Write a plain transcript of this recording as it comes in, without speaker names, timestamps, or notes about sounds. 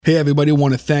Hey everybody, I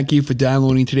want to thank you for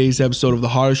downloading today's episode of The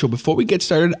Harder Show. Before we get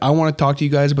started, I want to talk to you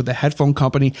guys about the headphone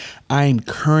company I am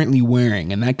currently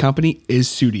wearing, and that company is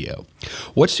Studio.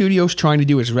 What Studio is trying to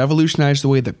do is revolutionize the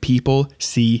way that people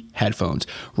see headphones.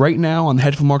 Right now on the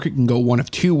headphone market, you can go one of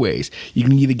two ways. You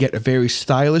can either get a very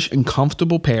stylish and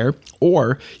comfortable pair,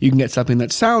 or you can get something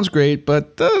that sounds great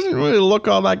but doesn't really look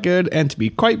all that good, and to be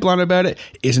quite blunt about it,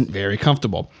 isn't very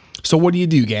comfortable. So what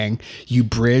do, gang? You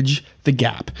bridge the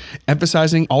gap.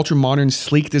 Emphasizing ultra-modern,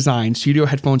 sleek design, Studio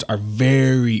headphones are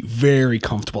very, very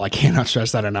comfortable. I cannot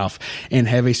stress that enough. And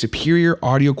have a superior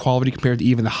audio quality compared to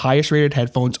even the highest rated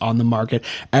headphones on the market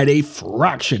at a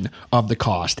fraction of the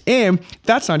cost. And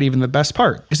that's not even the best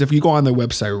part. Because if you go on their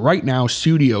website right now,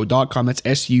 studio.com, that's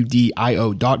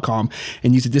SUDIO.com,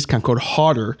 and use the discount code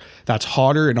HODDER, that's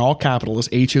HODDER in all capitals,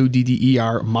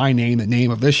 HODDER, my name, the name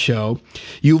of this show,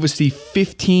 you will receive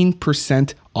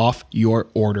 15% off your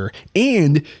order.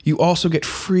 And you also get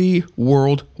free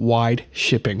worldwide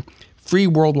shipping. Free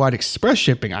worldwide express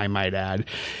shipping, I might add.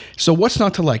 So what's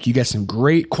not to like? You get some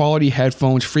great quality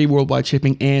headphones, free worldwide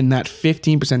shipping, and that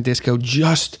 15% discount.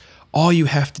 Just all you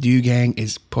have to do, gang,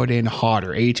 is put in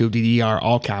HODDER, HODDER,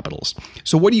 all capitals.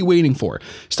 So what are you waiting for?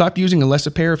 Stop using a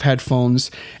lesser pair of headphones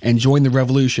and join the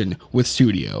revolution with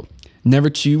Studio. Never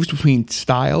choose between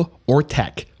style or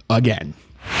tech again.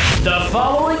 The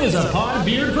following is a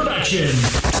Podbeard production.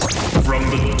 From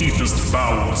the deepest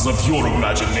bowels of your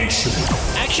imagination.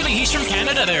 Actually, he's from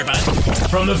Canada there, bud.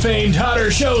 From the famed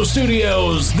Hodder Show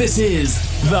Studios, this is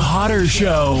The Hodder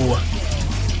Show.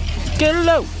 Get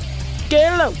low,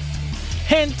 get low.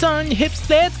 Hands on your hips,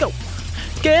 let's go.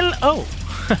 Get low. Oh,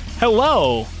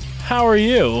 hello. How are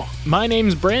you? My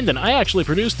name's Brandon. I actually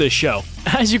produced this show.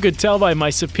 As you could tell by my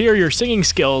superior singing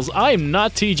skills, I'm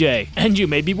not TJ. And you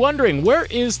may be wondering, where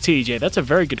is TJ? That's a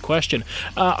very good question.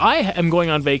 I am going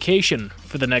on vacation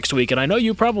for the next week, and I know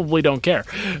you probably don't care.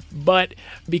 But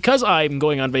because I'm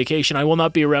going on vacation, I will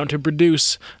not be around to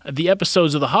produce the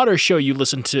episodes of The Hodder Show you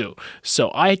listen to.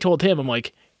 So I told him, I'm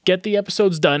like, get the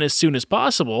episodes done as soon as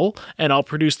possible, and I'll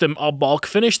produce them, I'll bulk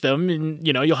finish them, and,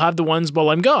 you'll have the ones while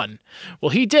I'm gone.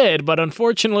 Well, he did, but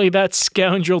unfortunately, that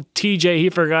scoundrel TJ, he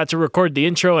forgot to record the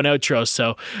intro and outro,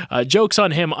 so joke's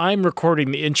on him. I'm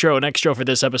recording the intro and extra for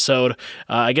this episode.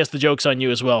 I guess the joke's on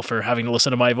you as well for having to listen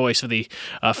to my voice for the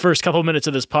first couple minutes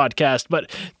of this podcast, but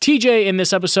TJ in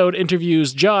this episode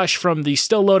interviews Josh from the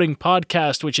Still Loading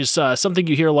podcast, which is something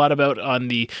you hear a lot about on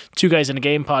the Two Guys in a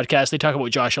Game podcast. They talk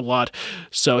about Josh a lot.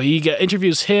 So he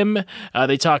interviews him.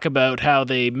 They talk about how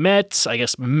they met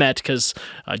because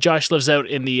Josh lives out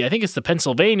in I think it's the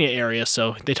Pennsylvania area.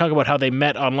 So they talk about how they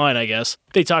met online, I guess.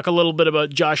 They talk a little bit about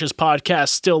Josh's podcast,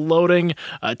 Still Loading.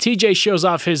 TJ shows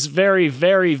off his very,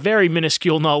 very, very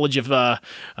minuscule knowledge of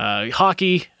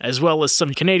hockey, as well as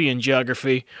some Canadian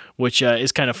geography, which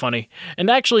is kind of funny. And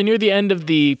actually, near the end of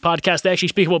the podcast, they actually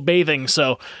speak about bathing.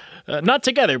 So not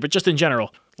together, but just in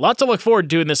general. Lots to look forward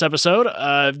to in this episode.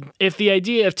 If the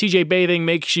idea of TJ bathing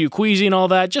makes you queasy and all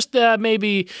that, just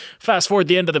maybe fast forward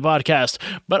the end of the podcast.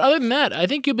 But other than that, I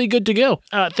think you'll be good to go.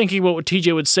 Thinking about what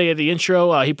TJ would say at the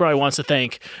intro, he probably wants to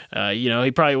thank,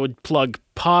 he probably would plug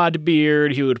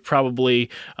Podbeard. He would probably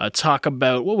talk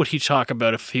about, what would he talk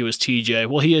about if he was TJ?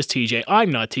 Well, he is TJ.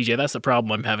 I'm not TJ. That's the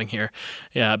problem I'm having here.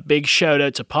 Yeah, big shout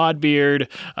out to Podbeard,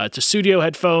 to Studio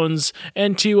Headphones,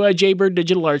 and to Jaybird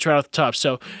Digital Arts right off the top.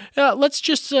 So let's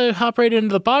just hop right into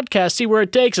the podcast, see where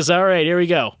it takes us. All right, here we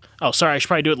go. Oh, sorry, I should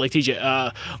probably do it like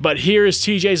TJ. But here is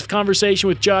TJ's conversation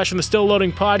with Josh from the Still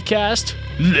Loading podcast.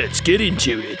 Let's get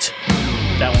into it.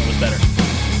 That one was better.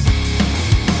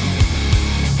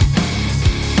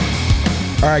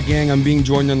 All right, gang, I'm being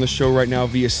joined on the show right now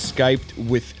via Skype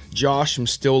with Josh from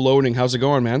Still Loading. How's it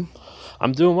going, man?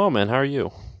 I'm doing well, man. How are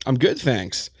you? I'm good,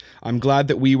 thanks. I'm glad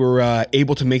that we were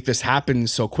able to make this happen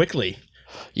so quickly.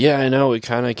 Yeah, I know. It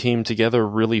kind of came together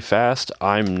really fast.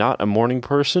 I'm not a morning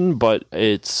person, but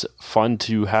it's fun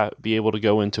to be able to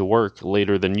go into work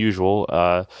later than usual.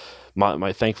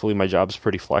 Thankfully, my job's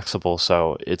pretty flexible,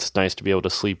 so it's nice to be able to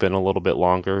sleep in a little bit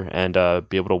longer and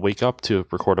be able to wake up to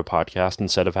record a podcast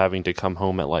instead of having to come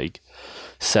home at like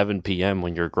 7 p.m.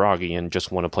 when you're groggy and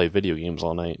just want to play video games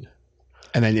all night.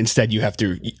 And then instead you have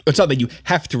to, it's not that you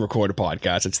have to record a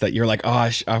podcast, it's that you're like,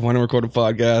 oh, I want to record a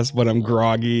podcast, but I'm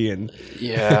groggy. And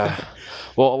yeah.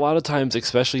 Well, a lot of times,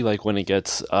 especially like when it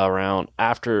gets around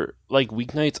after like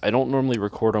weeknights, I don't normally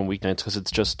record on weeknights because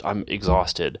it's just, I'm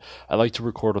exhausted. I like to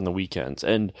record on the weekends.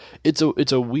 And it's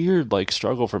a weird like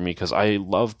struggle for me because I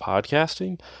love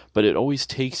podcasting, but it always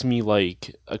takes me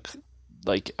like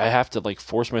I have to like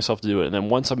force myself to do it. And then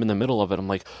once I'm in the middle of it, I'm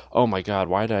like, oh my God,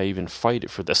 why did I even fight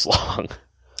it for this long?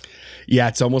 Yeah,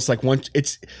 it's almost like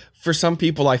it's for some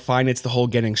people I find it's the whole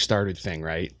getting started thing,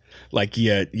 right? Like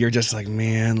you're just like,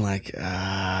 man, like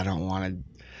I don't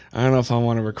know if I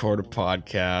want to record a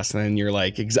podcast. And then you're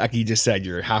like, exactly, you just said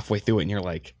you're halfway through it and you're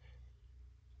like,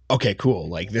 okay, cool.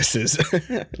 Like this is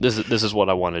this is what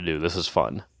I want to do. This is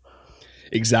fun.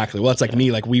 Exactly. Well, it's like me.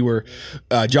 Like we were,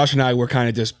 Josh and I were kind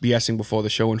of just BSing before the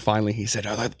show, and finally he said,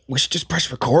 "Oh, we should just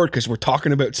press record because we're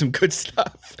talking about some good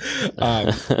stuff."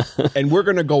 And we're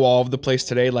gonna go all over the place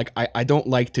today. Like I don't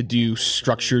like to do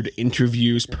structured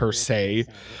interviews per se,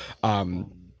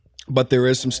 but there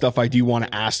is some stuff I do want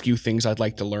to ask you. Things I'd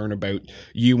like to learn about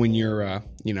you and your,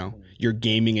 your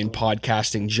gaming and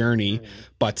podcasting journey.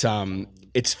 But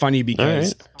it's funny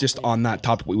because just on that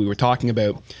topic we were talking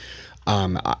about.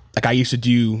 I used to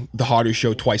do the Harder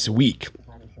Show twice a week,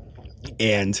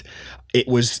 and it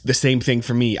was the same thing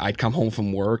for me. I'd come home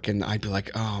from work and I'd be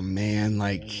like, oh man,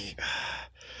 like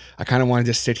I kind of want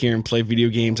to just sit here and play video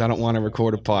games. I don't want to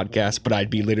record a podcast, but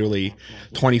I'd be literally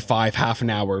 25, half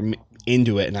an hour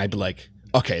into it. And I'd be like,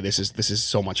 okay, this is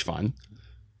so much fun.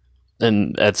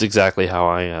 And that's exactly how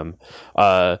I am.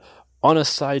 On a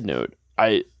side note,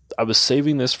 I was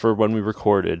saving this for when we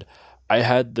recorded. I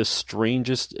had the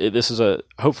strangest,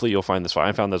 hopefully you'll find this funny.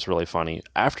 I found this really funny.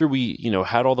 After we,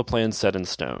 had all the plans set in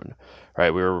stone,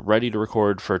 right? We were ready to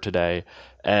record for today.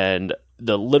 And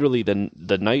the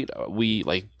night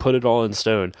we put it all in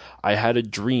stone, I had a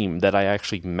dream that I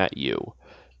actually met you.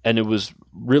 And it was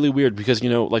really weird because,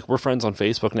 we're friends on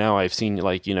Facebook now. I've seen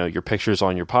your pictures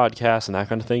on your podcast and that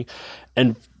kind of thing.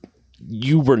 And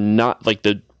you were not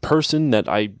the person that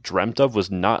I dreamt of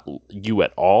was not you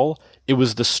at all. It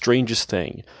was the strangest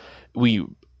thing. We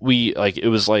it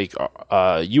was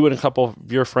you and a couple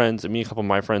of your friends and me and a couple of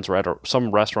my friends were at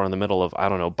some restaurant in the middle of, I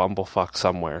don't know, Bumblefuck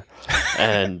somewhere.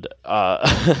 And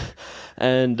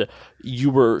and you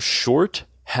were short,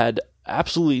 had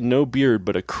absolutely no beard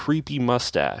but a creepy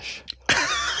mustache.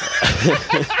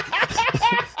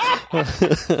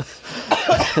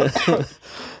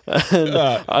 And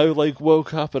I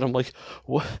woke up and I'm like,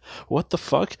 what the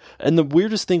fuck? And the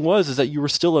weirdest thing is that you were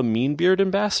still a Mean Beard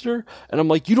ambassador. And I'm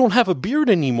like, you don't have a beard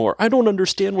anymore. I don't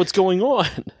understand what's going on.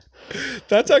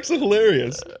 That's actually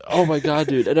hilarious. Oh my God,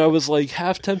 dude. And I was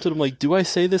half tempted. I'm like, do I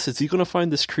say this? Is he going to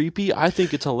find this creepy? I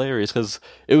think it's hilarious because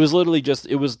it was literally just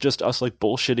us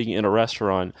bullshitting in a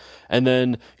restaurant. And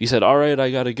then you said, all right,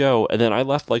 I got to go. And then I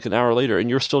left an hour later and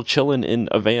you're still chilling in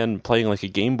a van playing a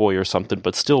Game Boy or something,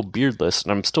 but still beardless.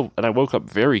 And I woke up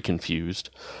very confused.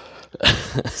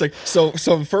 It's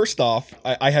so first off,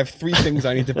 I have three things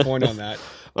I need to point on that.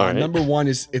 Right. Number one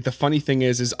is the funny thing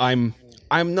is I'm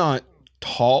not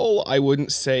tall. I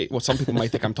wouldn't say, well, some people might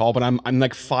think I'm tall, but I'm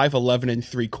 5'11" and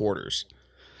 3/4.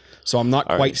 So I'm not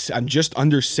quite, I'm just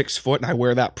under 6 foot and I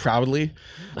wear that proudly.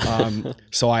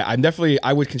 So I'm definitely,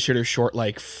 I would consider short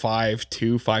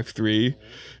 5'2", 5'3".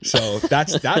 So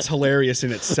that's hilarious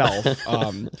in itself.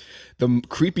 The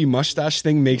creepy mustache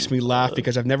thing makes me laugh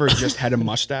because I've never just had a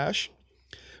mustache,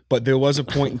 but there was a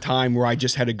point in time where I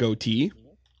just had a goatee.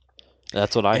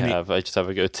 That's what I have. I just have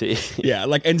a goatee. Yeah,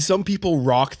 and some people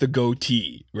rock the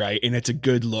goatee, right? And it's a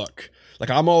good look.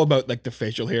 I'm all about the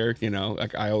facial hair,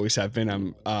 I always have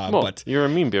been. But you're a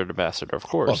Mean Beard ambassador, of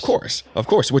course. Of course.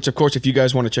 Which, of course, if you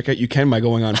guys want to check out, you can by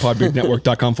going on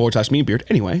podbeardnetwork.com/meanbeard.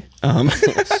 Anyway, I'm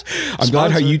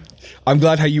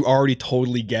glad how you already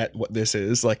totally get what this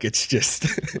is. It's just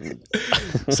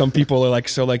some people are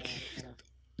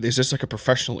is this a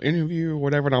professional interview or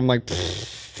whatever? And I'm like.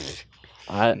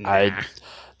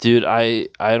 Dude, I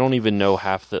don't even know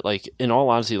half that. In all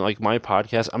honesty, my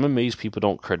podcast, I'm amazed people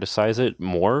don't criticize it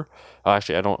more.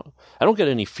 Actually, I don't get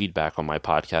any feedback on my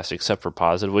podcast except for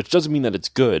positive, which doesn't mean that it's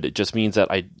good. It just means that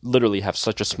I literally have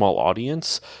such a small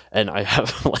audience, and I have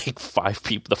 5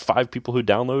 people. The 5 people who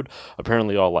download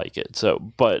apparently all like it. So,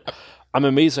 but I'm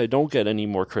amazed I don't get any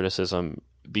more criticism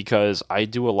because I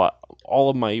do a lot. All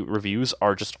of my reviews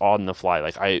are just on the fly.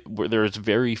 There's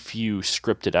very few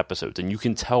scripted episodes, and you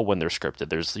can tell when they're scripted.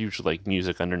 There's usually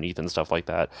music underneath and stuff like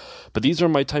that. But these are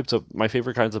my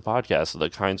favorite kinds of podcasts. The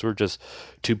kinds where just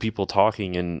 2 people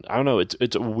talking, and I don't know.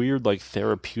 It's a weird,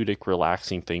 therapeutic,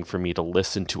 relaxing thing for me to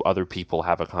listen to other people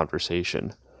have a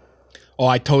conversation. Oh,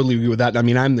 I totally agree with that. I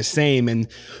mean, I'm the same, and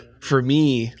for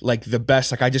me, the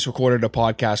best, I just recorded a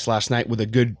podcast last night with a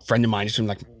good friend of mine. He's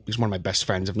one of my best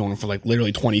friends. I've known him for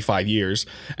literally 25 years.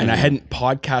 And I hadn't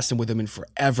podcasted with him in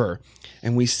forever.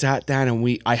 And we sat down and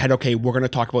we're going to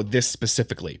talk about this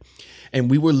specifically. And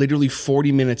we were literally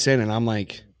 40 minutes in and I'm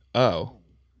like, oh,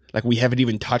 we haven't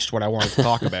even touched what I wanted to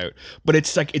talk about. But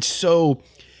it's it's so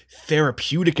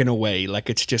therapeutic in a way.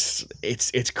 It's just,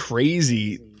 it's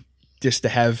crazy just to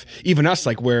have even us,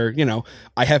 like, where, you know,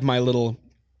 I have my little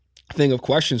thing of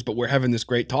questions, but we're having this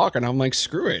great talk, and I'm like,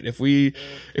 screw it. If we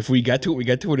get to it, we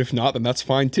get to it. If not, then that's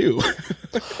fine too.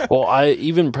 Well, I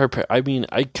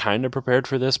kind of prepared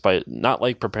for this, but not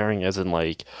like preparing as in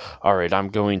like, all right, I'm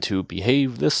going to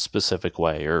behave this specific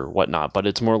way or whatnot. But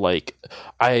it's more like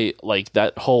I like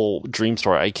that whole dream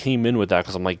story. I came in with that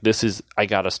because I'm like, I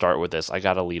got to start with this. I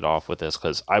got to lead off with this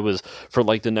because I was for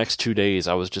like the next 2 days.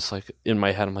 I was just like in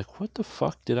my head. I'm like, what the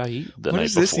fuck did I eat the night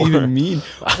before? What does this even mean?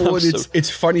 Well, it's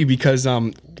funny because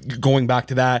going back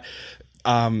to that,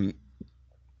 I'm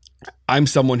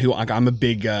someone who I'm a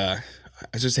big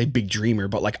I should say big dreamer,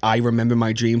 but like I remember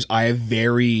my dreams. I have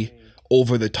very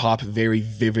over the top, very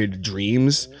vivid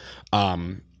dreams.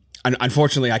 And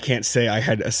unfortunately, I can't say I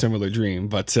had a similar dream,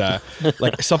 but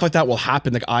like stuff like that will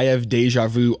happen. Like I have deja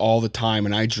vu all the time,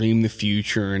 and I dream the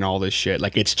future and all this shit.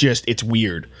 Like it's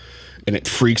weird, and it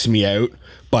freaks me out.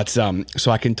 But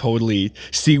so I can totally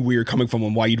see where you're coming from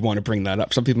and why you'd want to bring that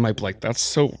up. Some people might be like, that's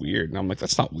so weird. And I'm like,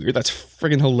 that's not weird. That's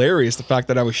friggin' hilarious. The fact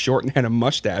that I was short and had a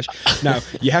mustache. Now,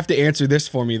 you have to answer this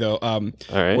for me, though. All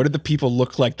right. What did the people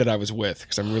look like that I was with?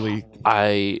 Because I'm really...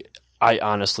 I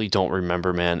honestly don't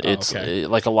remember, man. It's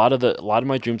like a lot of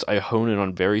my dreams, I hone in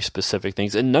on very specific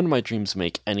things, and none of my dreams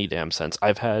make any damn sense.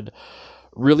 I've had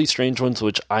really strange ones,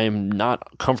 which I am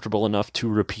not comfortable enough to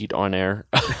repeat on air.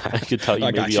 I could tell you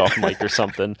maybe off mic or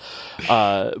something.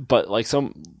 But like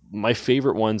my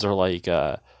favorite ones are like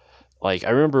I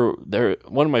remember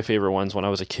one of my favorite ones when I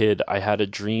was a kid, I had a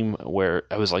dream where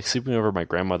I was like sleeping over at my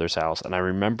grandmother's house. And I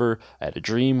remember I had a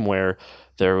dream where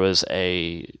there was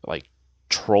a like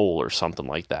troll or something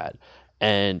like that.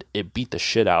 And it beat the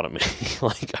shit out of me.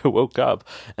 Like I woke up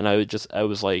and I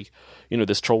was like, you know,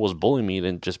 this troll was bullying me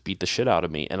and just beat the shit out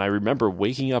of me. And I remember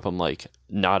waking up, I'm like,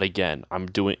 not again.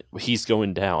 He's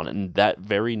going down. And that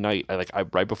very night,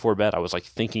 right before bed, I was like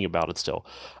thinking about it still.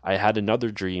 I had another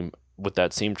dream with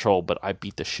that same troll, but I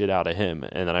beat the shit out of him.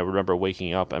 And then I remember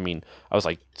waking up. I mean, I was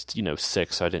like,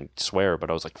 6, so I didn't swear,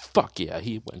 but I was like, fuck yeah,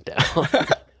 he went down.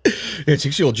 Yeah,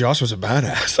 6-year-old Josh was a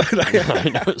badass.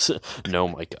 No,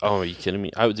 Mike. Oh, are you kidding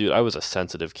me? I was a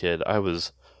sensitive kid.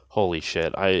 Holy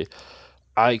shit.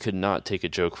 I could not take a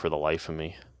joke for the life of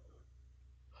me.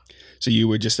 So you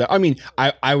would just,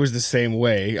 I was the same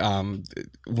way.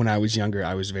 When I was younger,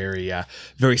 I was very,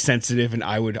 very sensitive, and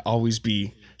I would always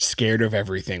be scared of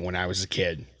everything when I was a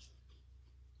kid.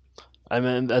 I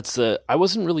mean, I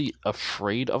wasn't really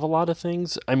afraid of a lot of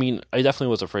things. I mean, I definitely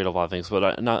was afraid of a lot of things,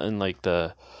 but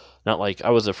not like I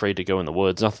was afraid to go in the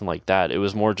woods, nothing like that. It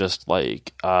was more just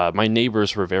like my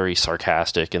neighbors were very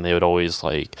sarcastic, and they would always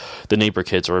like the neighbor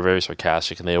kids were very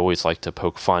sarcastic, and they always liked to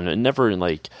poke fun. And never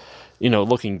like,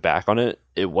 looking back on it,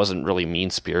 it wasn't really mean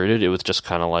spirited. It was just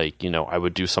kind of like, I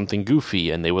would do something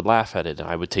goofy, and they would laugh at it, and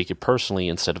I would take it personally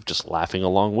instead of just laughing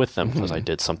along with them because I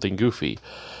did something goofy.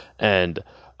 And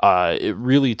it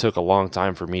really took a long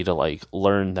time for me to like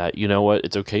learn that, you know what,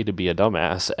 it's okay to be a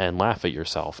dumbass and laugh at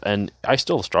yourself. And I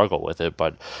still struggle with it,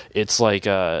 but it's like,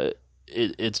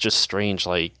 it's just strange.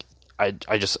 Like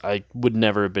I would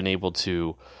never have been able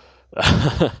to,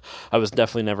 I was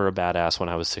definitely never a badass when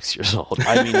I was 6 years old.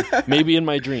 I mean, maybe in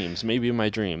my dreams,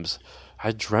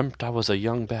 I dreamt I was a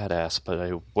young badass, but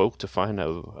I woke to find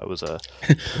out I was a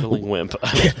fiddling wimp.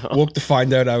 Woke to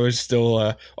find out I was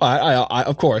still. I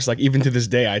of course, like even to this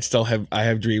day, I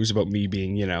have dreams about me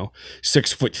being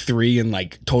 6'3" and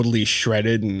like totally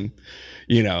shredded, and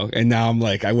and now I'm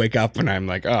like I wake up and I'm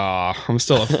like, oh, I'm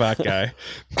still a fat guy.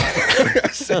 I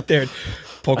sit there.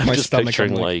 Poke my stomach.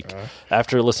 Picturing like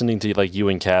after listening to like you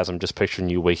and Kaz, I'm just picturing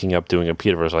you waking up doing a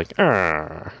Peter verse like.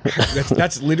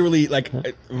 That's literally like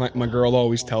my girl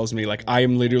always tells me like I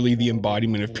am literally the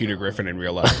embodiment of Peter Griffin in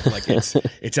real life. Like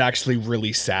it's actually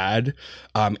really sad,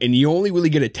 and you only really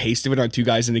get a taste of it on Two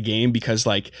Guys in the Game because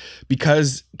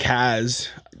Kaz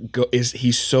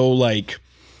he's so like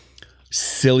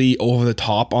silly over the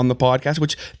top on the podcast,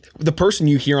 which the person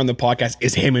you hear on the podcast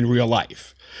is him in real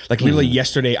life. Like literally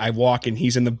yesterday I walk and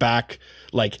he's in the back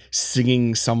like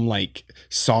singing some like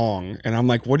song and I'm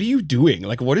like, what are you doing?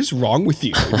 Like, what is wrong with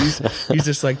you? He's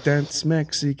just like, dance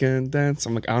Mexican dance.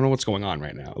 I'm like, I don't know what's going on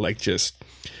right now. Like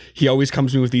he always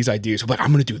comes to me with these ideas. I'm like,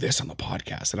 I'm going to do this on the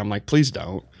podcast. And I'm like, please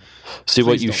don't. See,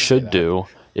 what you should do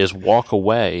is walk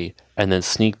away and then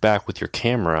sneak back with your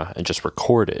camera and just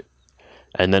record it.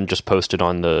 And then just post it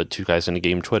on the Two Guys in a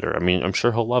Game Twitter. I mean, I'm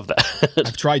sure he'll love that.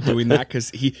 I've tried doing that because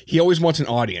he always wants an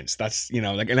audience. That's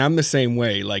like, and I'm the same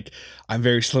way. Like, I'm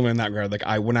very slim in that regard. Like,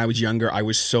 when I was younger, I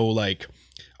was so like,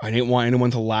 I didn't want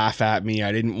anyone to laugh at me.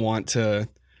 I didn't want to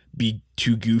be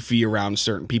too goofy around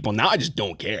certain people. Now I just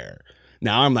don't care.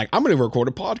 Now I'm like, I'm going to record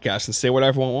a podcast and say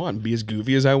whatever I want and be as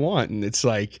goofy as I want. And it's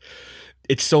like,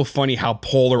 it's so funny how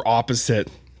polar opposite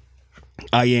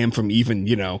I am from even,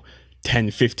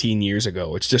 10, 15 years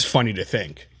ago. It's just funny to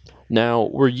think. Now,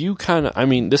 were you kind of, I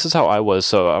mean, this is how I was,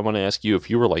 so I want to ask you if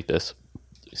you were like this.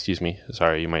 Excuse me.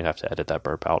 Sorry, you might have to edit that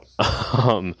burp out.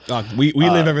 We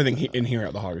live everything in here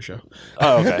at the Horror Show.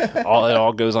 Oh, okay. It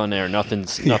all goes on there.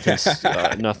 Nothing's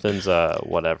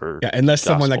whatever. Yeah, unless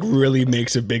someone like really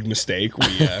makes a big mistake,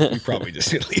 we probably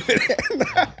just leave it in.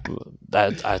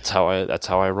 That's how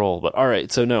I roll. But all right.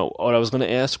 So no, what I was going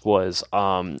to ask was,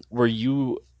 were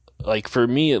you like, for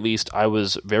me at least, I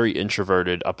was very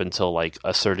introverted up until like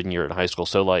a certain year in high school.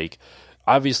 So like,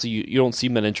 obviously, you don't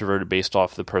seem that introverted based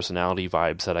off the personality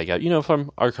vibes that I got,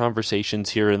 from our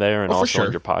conversations here and there, and also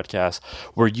on your podcast.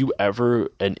 Were you ever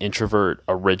an introvert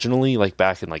originally, like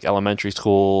back in like elementary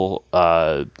school,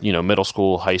 middle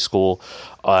school, high school?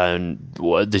 And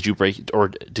did you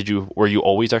were you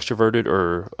always extroverted,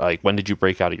 or like when did you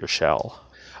break out of your shell?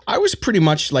 I was pretty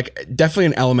much like definitely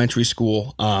in elementary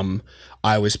school.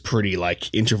 I was pretty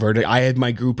like introverted. I had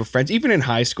my group of friends, even in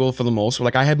high school for the most part.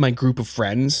 Like I had my group of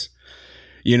friends.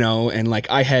 And like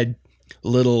I had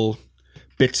little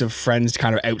bits of friends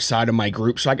kind of outside of my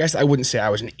group. So I guess I wouldn't say I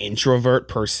was an introvert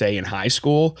per se in high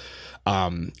school.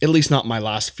 At least not my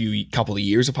last couple of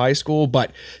years of high school,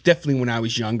 but definitely when I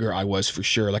was younger, I was for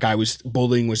sure. Like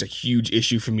bullying was a huge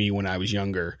issue for me when I was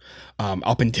younger,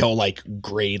 up until like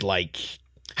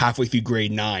halfway through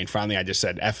grade 9. Finally, I just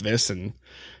said, F this, and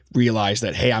realized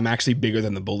that, hey, I'm actually bigger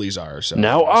than the bullies are. So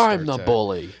now I'm the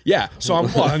bully. Yeah. So I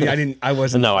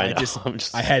wasn't. No,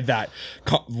 I had that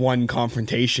one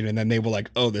confrontation, and then they were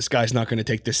like, oh, this guy's not going to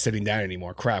take this sitting down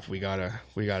anymore. Crap. We gotta,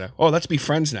 oh, let's be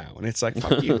friends now. And it's like,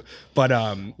 fuck you. But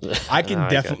I can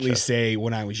definitely say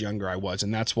when I was younger, I was.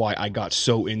 And that's why I got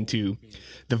so into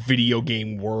the video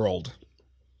world.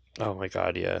 Oh my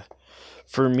God. Yeah.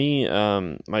 For me,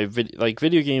 my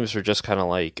video games are just kind of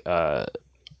like,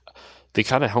 they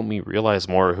kind of helped me realize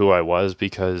more who I was,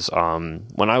 because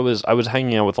when I was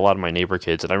hanging out with a lot of my neighbor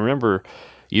kids, and I remember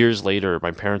years later,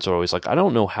 my parents were always like, I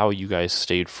don't know how you guys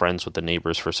stayed friends with the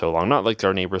neighbors for so long. Not like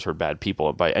our neighbors were bad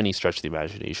people by any stretch of the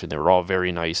imagination. They were all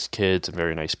very nice kids and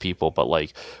very nice people, but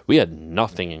like we had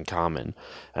nothing in common.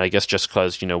 And I guess just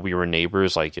because, we were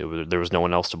neighbors, like there was no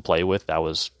one else to play with, that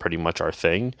was pretty much our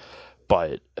thing.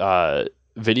 But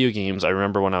video games, I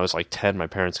remember when I was like 10, my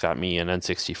parents got me an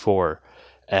N64.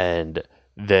 And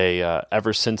they,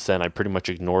 ever since then, I pretty much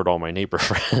ignored all my neighbor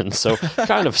friends. So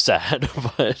kind of sad,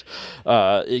 but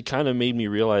it kind of made me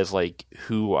realize like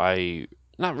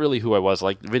not really who I was.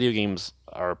 Like video games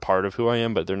are a part of who I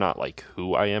am, but they're not like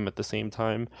who I am at the same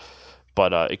time.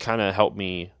 But it kind of helped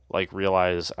me like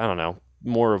realize, I don't know,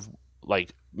 more of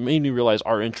like made me realize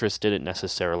our interests didn't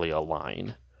necessarily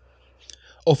align.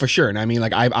 Oh, for sure. And I mean,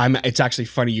 like it's actually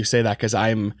funny you say that, because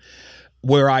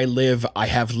where I live, I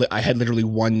had literally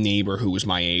one neighbor who was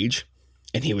my age,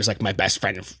 and he was like my best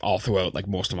friend all throughout like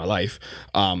most of my life.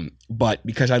 But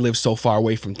because I live so far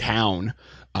away from town,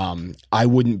 I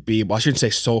wouldn't be able, I shouldn't say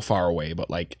so far away,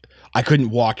 but like I couldn't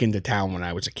walk into town when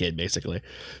I was a kid, basically.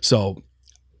 So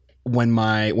when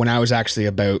I was actually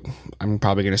about, I'm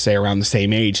probably going to say around the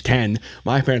same age, 10,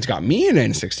 my parents got me an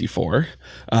N64,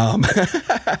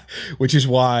 which is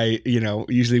why,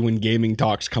 usually when gaming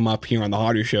talks come up here on the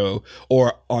Harder Show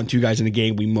or on Two Guys in a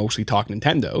Game, we mostly talk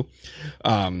Nintendo.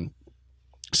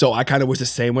 So I kind of was the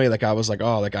same way. Like I was like,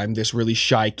 oh, like I'm this really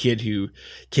shy kid who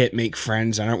can't make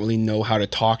friends. I don't really know how to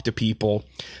talk to people.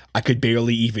 I could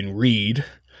barely even read.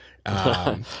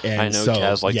 And I know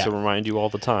Chaz likes to remind you all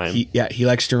the time. He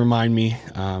likes to remind me,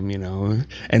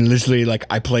 and literally like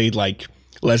I played like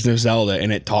Legend of Zelda,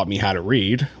 and it taught me how to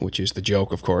read, which is the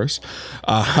joke, of course.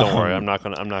 Don't worry, I'm not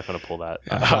gonna pull that.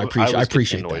 I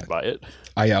appreciate annoyed that. by it.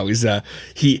 I always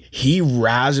he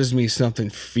razzes me something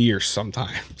fierce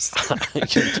sometimes. I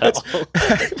can tell.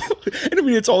 And I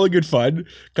mean, it's all in good fun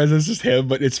because it's just him,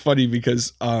 but it's funny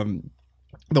because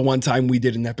the one time we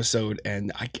did an episode,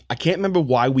 and I can't remember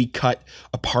why we cut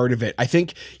a part of it. I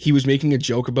think he was making a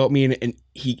joke about me, and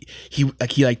he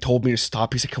told me to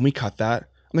stop. He's like, "Can we cut that?"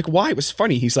 I'm like, "Why? It was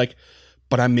funny." He's like,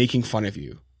 "But I'm making fun of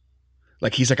you."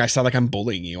 Like he's like, "I sound like I'm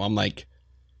bullying you." I'm like,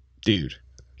 "Dude,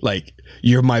 like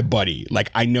you're my buddy.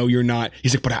 Like I know you're not."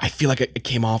 He's like, "But I feel like it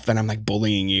came off that I'm like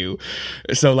bullying you."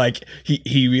 So like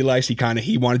he realized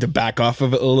he wanted to back off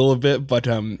of it a little bit, but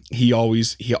he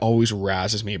always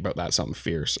razzes me about that something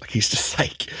fierce. Like he's just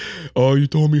like, "Oh, you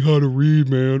taught me how to read,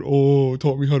 man. Oh,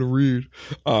 taught me how to read."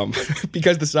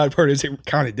 Because the sad part is it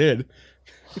kind of did.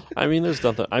 I mean, there's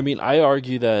nothing. I mean, I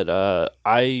argue that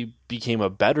I became a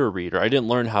better reader. I didn't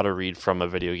learn how to read from a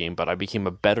video game, but I became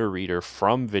a better reader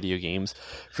from video games.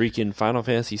 Freaking Final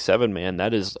Fantasy VII, man,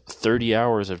 that is 30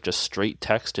 hours of just straight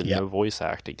text and no voice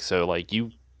acting. So, like,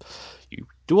 you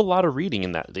do a lot of reading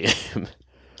in that game.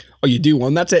 Oh, you do? Well,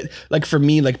 and that's it. Like for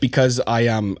me, like because I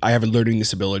have a learning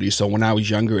disability, so when I was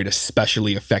younger, it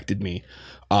especially affected me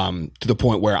to the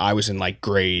point where I was in like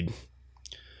grade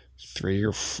 3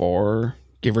 or 4,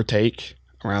 give or take,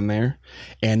 around there,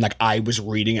 and like I was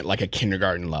reading at like a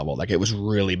kindergarten level. Like it was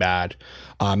really bad.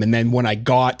 And then when I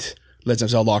got Legend of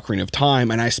Zelda: Ocarina of Time,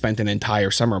 and I spent an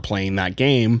entire summer playing that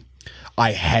game,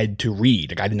 I had to read.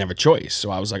 Like I didn't have a choice,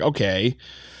 so I was like, okay.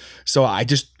 So I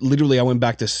just literally I went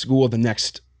back to school the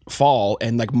next fall,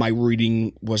 and like my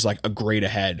reading was like a grade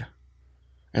ahead,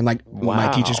 and like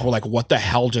my teachers were like, "What the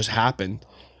hell just happened?"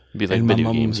 Be like,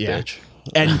 video games, bitch.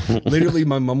 And literally,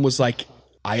 my mom was like,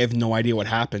 "I have no idea what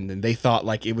happened," and they thought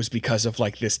like it was because of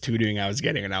like this tutoring I was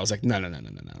getting, and I was like, "No.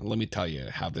 Let me tell you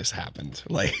how this happened."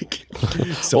 Like,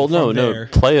 so well, no,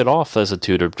 play it off as a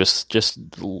tutor. Just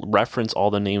reference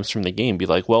all the names from the game. Be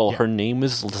like, "Well, her name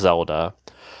is Zelda.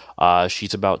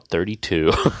 She's about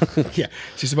 32." Yeah,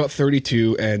 she's about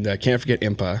 32, and can't forget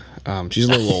Impa. She's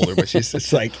a little older, but she's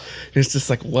just like, it's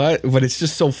just like what? But it's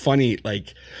just so funny,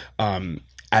 like,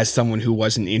 as someone who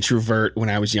was an introvert when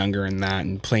I was younger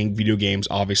and playing video games,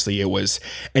 obviously it was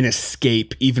an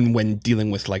escape, even when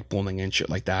dealing with like bullying and shit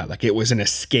like that. Like it was an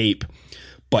escape,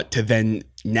 but to then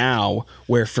now,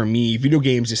 where for me, video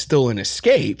games is still an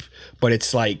escape, but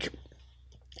it's like,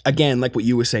 again, like what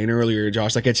you were saying earlier,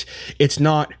 Josh, like it's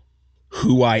not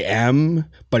who I am,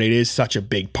 but it is such a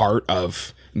big part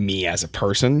of me as a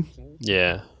person.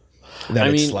 Yeah. That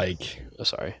it's like...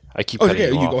 Sorry. I keep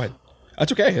cutting you off. Go ahead.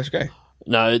 That's okay.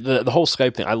 No, the whole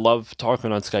Skype thing, I love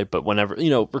talking on Skype, but whenever,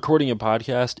 recording a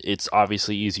podcast, it's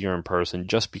obviously easier in person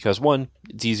just because, one,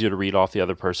 it's easier to read off the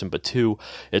other person, but two,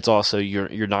 it's also,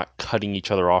 you're not cutting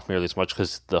each other off nearly as much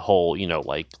because the whole,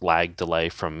 like lag delay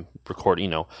from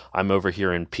recording, I'm over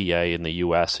here in PA in the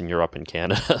US and you're up in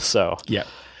Canada, so yeah,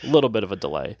 a little bit of a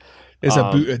delay. There's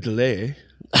a bit of delay.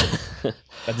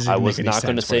 I was not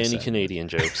going to say any Canadian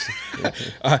jokes.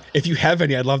 If you have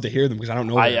any, I'd love to hear them because I don't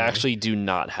know. I actually do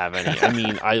not have any. I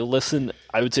mean, I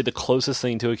would say the closest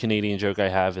thing to a Canadian joke I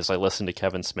have is I listen to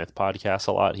Kevin Smith podcasts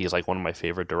a lot. He's like one of my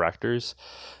favorite directors.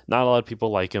 Not a lot of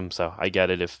people like him, so I get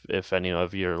it if any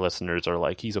of your listeners are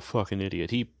like, he's a fucking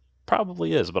idiot. He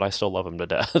probably is, but I still love him to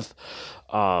death.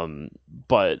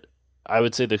 But I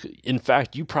would say that, in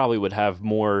fact, you probably would have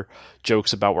more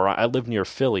jokes about where I live near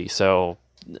Philly, so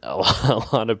a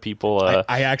lot of people.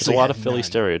 I actually, there's a lot of Philly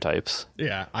stereotypes.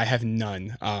 Yeah, I have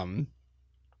none.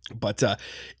 But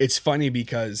it's funny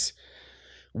because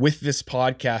with this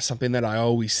podcast, something that I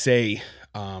always say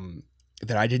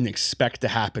that I didn't expect to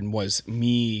happen was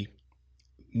me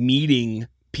meeting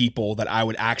people that I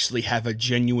would actually have a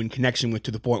genuine connection with,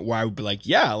 to the point where I would be like,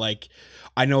 yeah, like,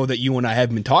 I know that you and I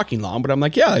haven't been talking long, but I'm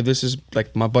like, yeah, this is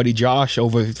like my buddy Josh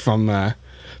over from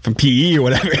PE or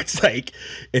whatever. It's like,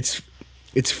 it's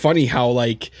funny how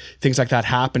like things like that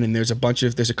happen. And there's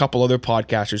a couple other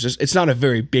podcasters. It's not a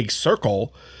very big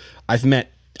circle. I've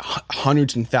met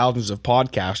hundreds and thousands of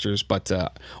podcasters, but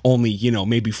only,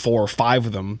 maybe 4 or 5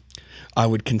 of them I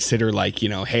would consider like,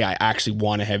 hey, I actually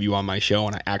want to have you on my show,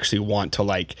 and I actually want to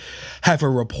like have a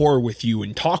rapport with you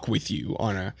and talk with you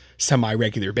on a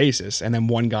semi-regular basis. And then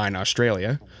one guy in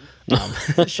Australia,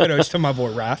 shout outs to my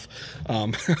boy Raph.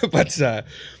 But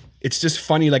it's just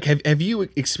funny. Like, have you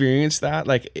experienced that?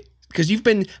 Like, because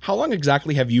how long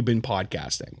exactly have you been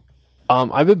podcasting?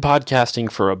 I've been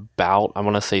podcasting for about, I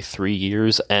want to say 3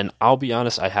 years, and I'll be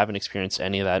honest, I haven't experienced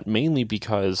any of that, mainly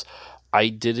because I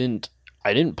didn't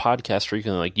podcast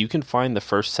frequently. Like, you can find the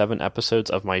first 7 episodes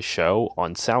of my show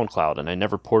on SoundCloud, and I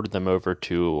never ported them over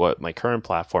to what my current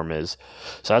platform is.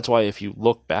 So that's why if you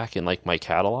look back in like my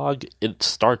catalog, it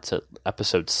starts at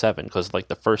episode 7, because like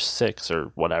the first 6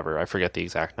 or whatever, I forget the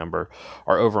exact number,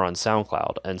 are over on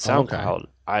SoundCloud. And SoundCloud,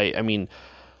 okay. I mean,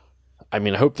 I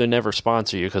hope they never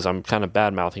sponsor you, because I'm kind of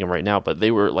bad mouthing them right now, but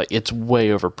they were like, it's way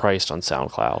overpriced on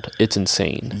SoundCloud. It's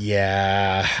insane.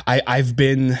 Yeah, I've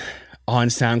been on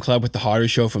SoundCloud with the Harder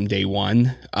Show from day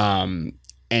one. And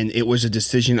it was a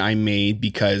decision I made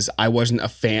because I wasn't a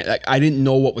fan. Like, I didn't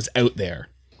know what was out there,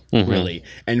 really.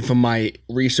 And from my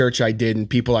research I did and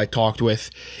people I talked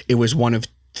with, it was one of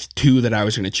 2 that I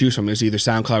was going to choose from. It was either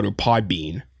SoundCloud or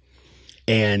Podbean.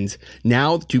 And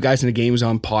now 2 Guys in the Game is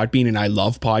on Podbean, and I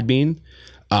love Podbean.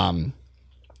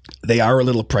 They are a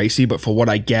little pricey, but for what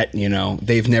I get,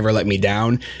 they've never let me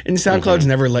down. And SoundCloud's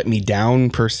never let me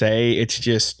down per se. It's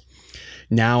just,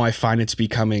 now I find it's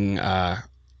becoming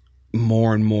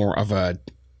more and more of a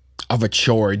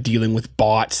chore dealing with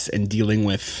bots and dealing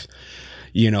with,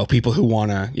 people who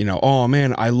want to, oh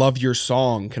man, I love your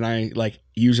song. Can I like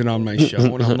use it on my show?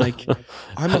 And I'm like,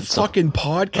 I'm a fucking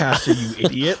podcaster, you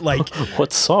idiot. Like,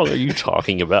 what song are you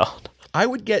talking about? I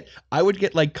would get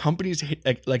like companies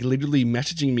like literally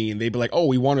messaging me, and they'd be like, oh,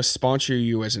 we want to sponsor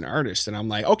you as an artist. And I'm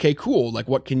like, okay, cool. Like,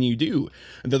 what can you do?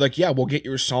 And they're like, yeah, we'll get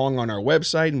your song on our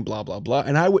website and blah, blah, blah.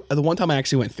 And the one time I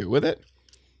actually went through with it,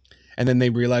 and then they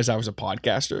realized I was a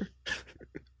podcaster.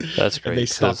 That's great. And they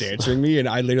stopped answering me, and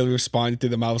I literally responded to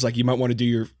them. I was like, you might want to do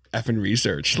your effing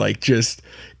research. Like, just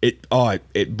it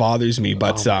bothers me.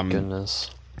 But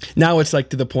goodness. Now it's like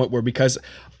to the point where, because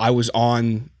I was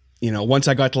on, once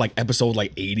I got to like episode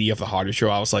like 80 of the Harder Show,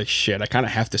 I was like, shit, I kind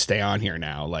of have to stay on here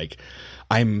now. Like,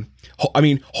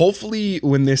 hopefully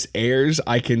when this airs,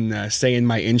 I can say in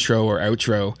my intro or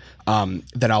outro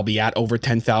that I'll be at over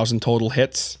 10,000 total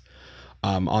hits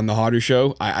on the Harder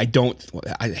Show. I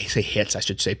say hits, I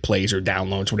should say plays or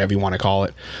downloads, whatever you want to call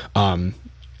it.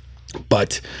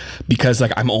 But because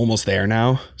like I'm almost there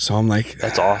now, so I'm like,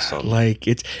 that's awesome. Like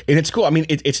it's cool. I mean,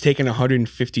 it's taken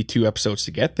 152 episodes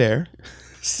to get there.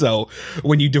 So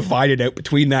when you divide it out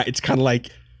between that, it's kind of like,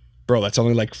 bro, that's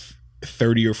only like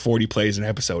 30 or 40 plays an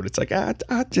episode. It's like,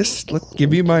 just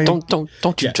give me my.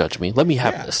 Don't you judge me. Let me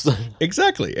have this.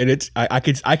 Exactly. And it's, I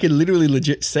could literally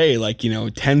legit say like,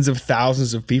 tens of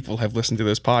thousands of people have listened to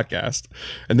this podcast,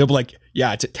 and they'll be like,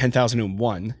 yeah, it's at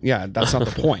 10,001. Yeah, that's not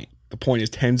the point. The point is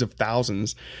tens of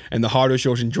thousands, and the Harder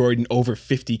Show is enjoyed in over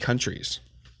 50 countries.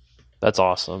 That's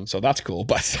awesome. So that's cool.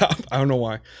 But I don't know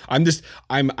why.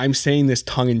 I'm saying this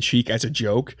tongue in cheek as a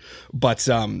joke, but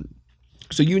so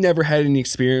you never had any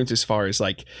experience as far as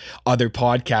like other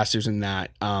podcasters in that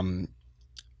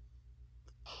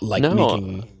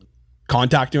making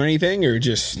contact or anything, or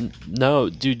just no,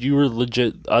 dude, you were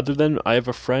legit. Other than, I have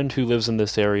a friend who lives in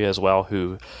this area as well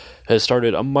who has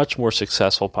started a much more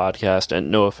successful podcast,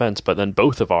 and no offense, but then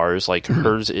both of ours, like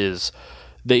hers is,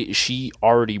 she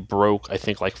already broke, I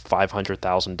think, like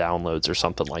 500,000 downloads or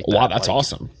something like that. Wow, that's like,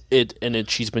 awesome.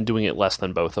 She's been doing it less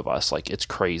than both of us. Like, it's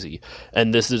crazy.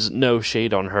 And this is no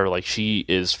shade on her. Like, she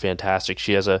is fantastic.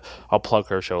 She has I'll plug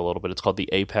her show a little bit. It's called The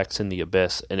Apex in the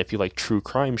Abyss. And if you like true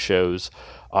crime shows,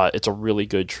 it's a really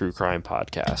good true crime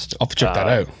podcast. I'll have to check that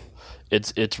out.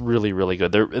 It's really, really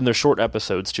good. They're short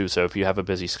episodes too, so if you have a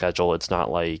busy schedule, it's not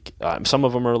like some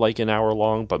of them are like an hour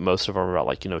long, but most of them are about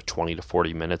like 20 to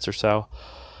 40 minutes or so,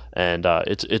 and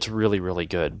it's really, really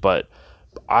good. But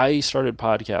I started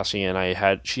podcasting,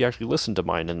 and she actually listened to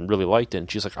mine and really liked it, and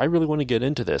she's like, I really want to get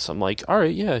into this. I'm like, all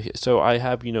right, yeah. So I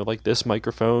have like this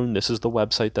microphone. This is the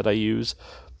website that I use.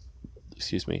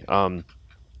 Excuse me.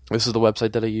 This is the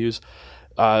website that I use.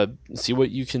 See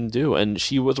what you can do. And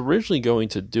she was originally going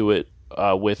to do it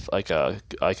with like a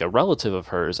relative of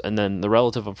hers, and then the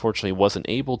relative unfortunately wasn't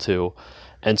able to,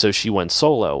 and so she went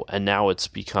solo, and now it's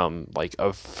become like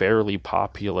a fairly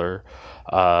popular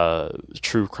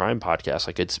true crime podcast.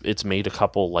 Like it's made a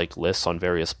couple like lists on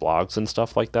various blogs and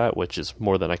stuff like that, which is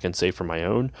more than I can say for my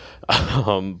own.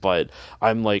 But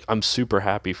I'm super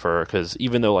happy for her, because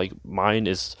even though like mine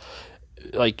is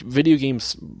like video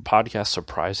games podcasts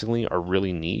surprisingly are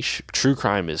really niche, true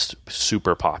crime is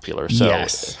super popular. So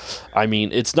yes. I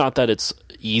mean, it's not that it's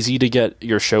easy to get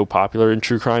your show popular in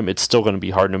true crime. It's still going to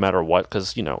be hard no matter what,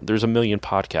 because there's a million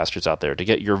podcasters out there. To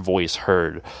get your voice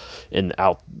heard in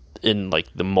like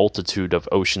the multitude of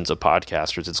oceans of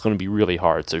podcasters, it's going to be really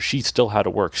hard. So she still had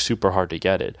to work super hard to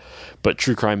get it, but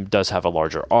true crime does have a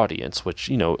larger audience,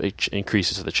 which it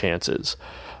increases the chances.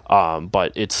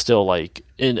 But it's still like,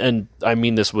 and I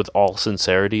mean this with all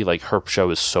sincerity, like her show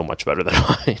is so much better than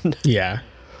mine. Yeah.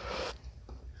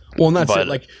 Well, and that's it.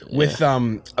 Like with,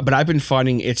 but I've been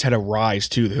finding it's had a rise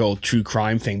too, the whole true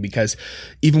crime thing, because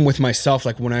even with myself,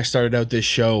 like when I started out this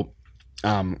show,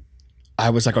 I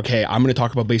was like, okay, I'm going to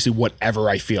talk about basically whatever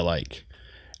I feel like.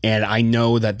 And I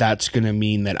know that that's going to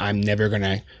mean that I'm never going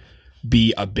to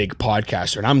be a big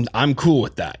podcaster, and I'm cool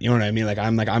with that. You know what I mean?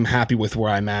 I'm happy with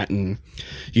where I'm at, and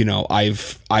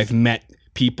I've met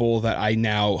people that I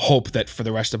now hope that for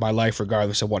the rest of my life,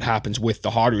 regardless of what happens with the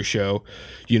Harder Show,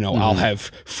 I'll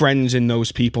have friends in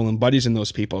those people and buddies in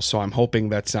those people. So I'm hoping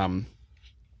that's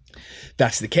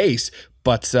the case.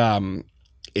 But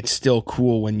it's still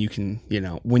cool when you can,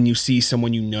 when you see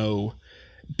someone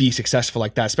be successful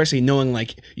like that, especially knowing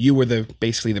like you were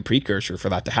basically the precursor for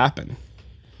that to happen.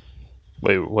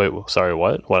 Wait, sorry,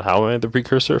 what? How am I the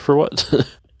precursor for what?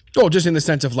 Oh, just in the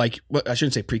sense of like, well, I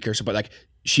shouldn't say precursor, but like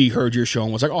she heard your show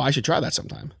and was like, oh, I should try that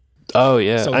sometime. Oh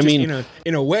yeah. So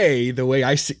in a way, the way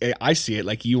I see it,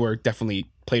 like you were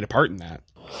definitely played a part in that.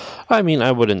 I mean,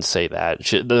 I wouldn't say that.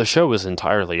 The show was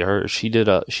entirely her. She did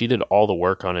all the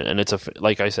work on it, and it's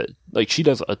like I said, like she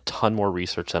does a ton more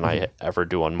research than I ever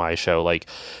do on my show. Like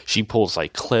she pulls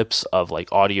like clips of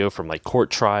like audio from like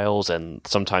court trials and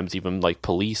sometimes even like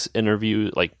police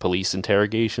interviews, like police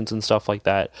interrogations and stuff like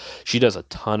that. She does a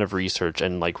ton of research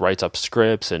and like writes up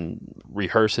scripts and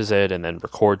rehearses it and then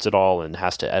records it all and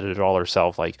has to edit it all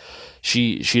herself. Like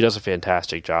she does a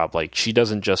fantastic job. Like she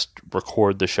doesn't just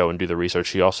record the show and do the research.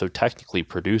 She also technically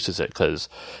produces it because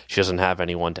she doesn't have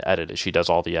anyone to edit it. She does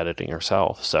all the editing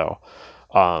herself. So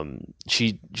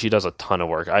she does a ton of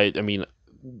work. I mean,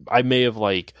 I may have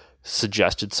like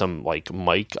suggested some like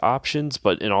mic options,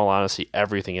 but in all honesty,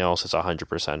 everything else is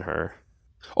 100% her.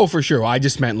 Oh, for sure. I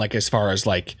just meant like as far as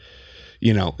like,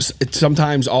 you know,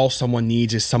 sometimes all someone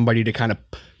needs is somebody to kind of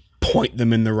point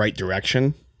them in the right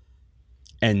direction.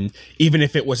 And even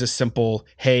if it was a simple,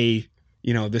 hey,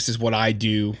 you know, this is what I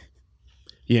do,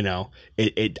 you know,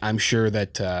 I'm sure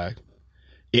that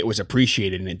it was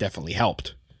appreciated and it definitely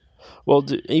helped. Well,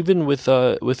 even with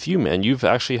you, man, you've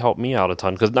actually helped me out a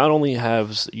ton because not only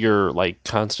has your like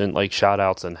constant like shout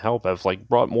outs and help have like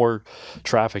brought more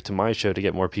traffic to my show to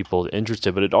get more people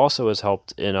interested, but it also has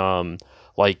helped in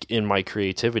like in my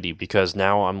creativity because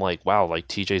now I'm like, wow, like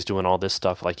TJ's doing all this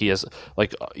stuff. Like he has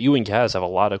like you and Kaz have a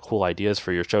lot of cool ideas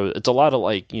for your show. It's a lot of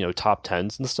like, you know, top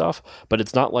 10s and stuff, but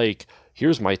it's not like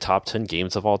here's my top 10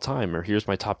 games of all time or here's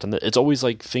my top 10. It's always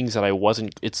like things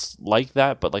that it's like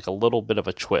that, but like a little bit of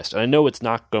a twist. And I know it's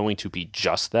not going to be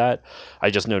just that. I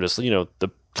just noticed, you know, the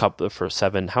cup for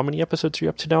 7, how many episodes are you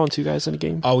up to now on Two Guys in a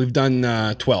Game? Oh, we've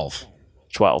done 12.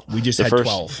 12. We just had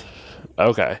 12.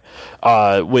 Okay.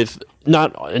 With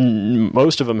not, and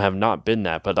most of them have not been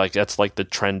that, but like that's like the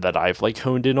trend that I've like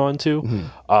honed in onto.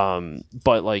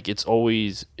 But like I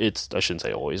shouldn't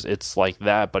say always, it's like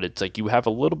that, but it's like you have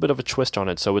a little bit of a twist on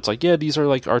it. So it's like, yeah, these are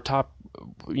like our top,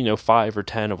 you know, 5 or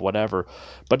 10 of whatever,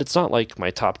 but it's not like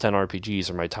my top 10 RPGs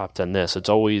or my top 10 this. It's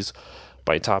always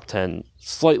my top 10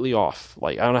 slightly off.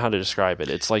 Like I don't know how to describe it.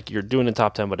 It's like you're doing a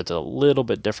top 10, but it's a little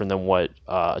bit different than what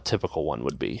a typical one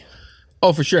would be.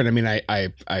 Oh, for sure. And I mean,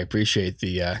 I appreciate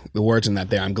the words in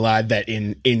that there. I'm glad that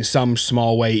in some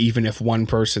small way, even if one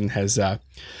person has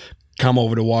come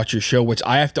over to watch your show, which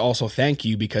I have to also thank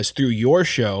you because through your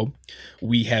show,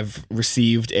 we have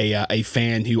received a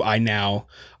fan who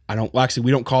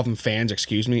we don't call them fans,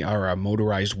 excuse me, are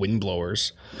motorized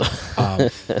windblowers.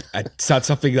 It's not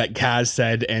something that Kaz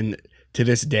said. And to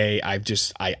this day,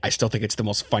 I still think it's the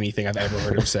most funny thing I've ever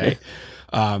heard him say.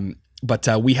 But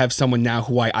we have someone now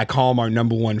who I call him our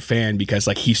number one fan because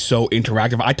like he's so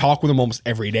interactive. I talk with him almost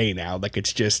every day now. Like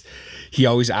it's just, he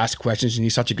always asks questions and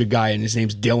he's such a good guy and his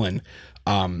name's Dylan.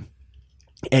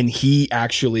 And he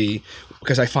actually,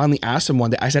 because I finally asked him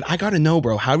one day, I said, I got to know,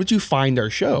 bro, how did you find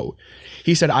our show?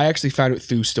 He said, I actually found it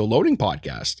through Still Loading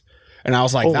podcast. And I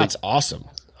was like, that's awesome.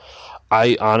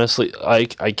 I honestly, I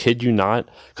kid you not,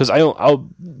 because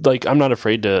I'm not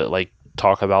afraid to like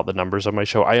talk about the numbers of my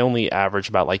show. I only average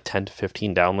about like 10 to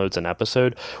 15 downloads an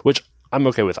episode, which I'm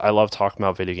okay with. I love talking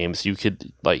about video games. You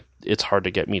could like, it's hard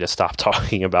to get me to stop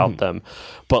talking about them,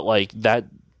 but like that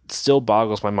still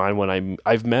boggles my mind when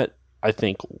I've met, I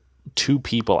think 2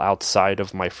 people outside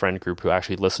of my friend group who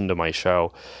actually listened to my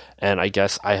show. And I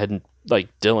guess I hadn't like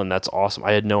Dylan, that's awesome.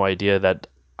 I had no idea that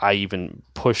I even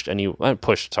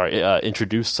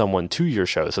introduced someone to your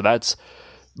show. So that's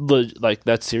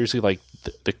that's seriously like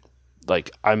the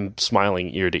like I'm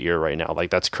smiling ear to ear right now.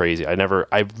 Like that's crazy. I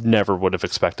never would have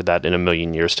expected that in a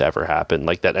million years to ever happen.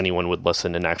 Like that anyone would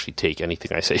listen and actually take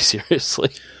anything I say seriously.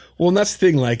 Well, and that's the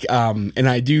thing, like, and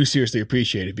I do seriously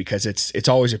appreciate it because it's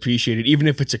always appreciated, even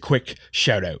if it's a quick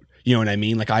shout out. You know what I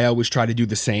mean? Like I always try to do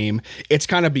the same. It's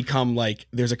kind of become like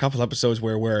there's a couple episodes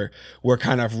where we're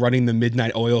kind of running the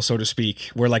midnight oil, so to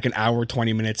speak. We're like an hour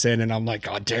 20 minutes in, and I'm like,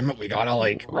 God damn it, we gotta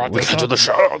like run this to the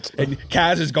shout. And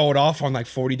Kaz is going off on like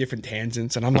 40 different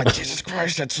tangents, and I'm like, Jesus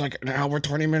Christ, that's like an hour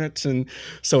 20 minutes, and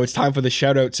so it's time for the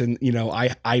shout outs. And you know,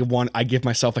 I give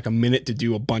myself like a minute to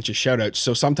do a bunch of shout outs.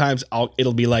 So sometimes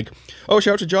it'll be like, oh,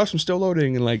 shout out to Josh from Still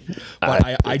Loading, and like,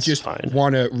 but I just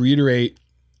want to reiterate.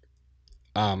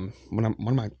 What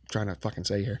am I trying to fucking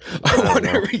say here? I want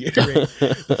to reiterate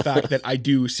the fact that I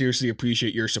do seriously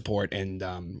appreciate your support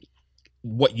and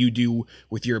what you do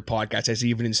with your podcast has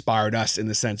even inspired us in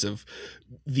the sense of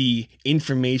the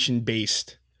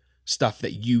information-based stuff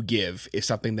that you give is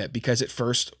something that, because at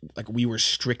first, like we were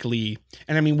strictly,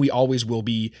 and I mean, we always will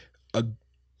be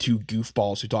two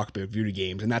goofballs who talk about video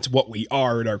games, and that's what we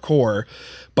are at our core,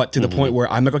 but to the point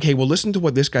where I'm like, okay, well, listen to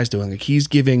what this guy's doing. Like he's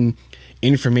giving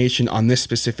information on this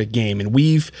specific game, and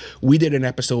we did an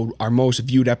episode, our most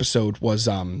viewed episode was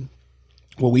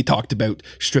what we talked about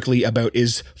strictly about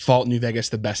is Fallout New Vegas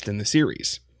the best in the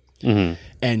series. And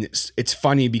it's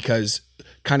funny because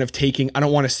kind of I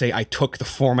don't want to say I took the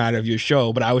format of your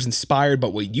show, but I was inspired by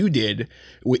what you did,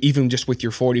 even just with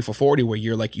your 40 for 40, where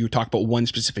you talk about one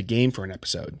specific game for an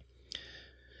episode.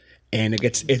 And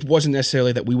it wasn't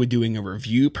necessarily that we were doing a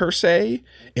review per se.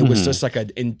 It was just like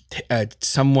a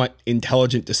somewhat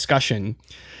intelligent discussion,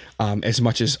 as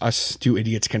much as us two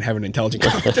idiots can have an intelligent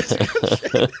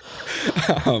discussion.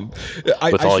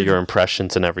 With all your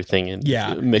impressions and everything and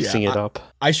mixing it up.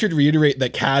 I should reiterate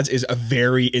that Kaz is a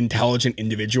very intelligent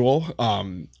individual.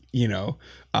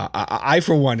 I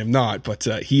for one am not, but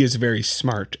he is very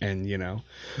smart and,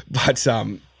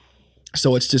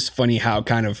 so it's just funny how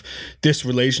kind of this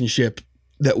relationship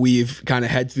that we've kind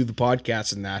of had through the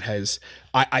podcast and that has,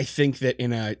 I think that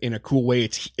in a cool way,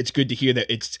 it's good to hear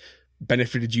that it's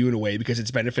benefited you in a way because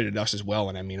it's benefited us as well.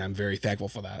 And I mean, I'm very thankful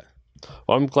for that.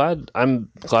 Well, I'm glad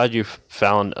you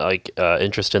found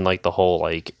interest in the whole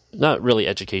not really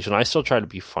education. I still try to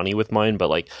be funny with mine, but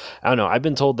I don't know. I've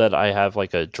been told that I have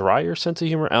a drier sense of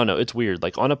humor. I don't know. It's weird.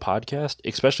 On a podcast,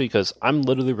 especially because I'm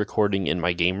literally recording in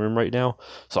my game room right now,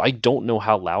 so I don't know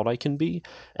how loud I can be.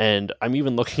 And I'm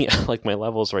even looking at my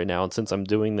levels right now. And since I'm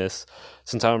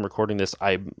recording this,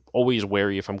 I'm always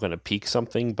wary if I'm going to peak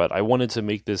something. But I wanted to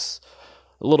make this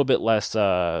a little bit less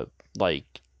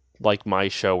like my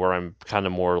show where I'm kind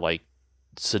of more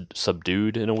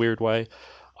subdued in a weird way.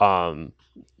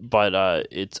 But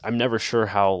I'm never sure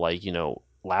how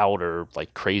loud or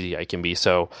crazy I can be.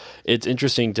 So it's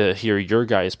interesting to hear your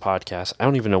guys' podcast. I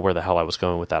don't even know where the hell I was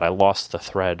going with that. I lost the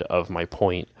thread of my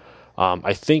point.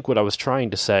 I think what I was trying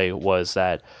to say was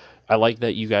that I like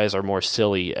that you guys are more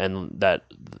silly and that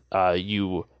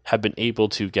you have been able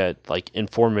to get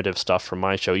informative stuff from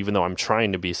my show, even though I'm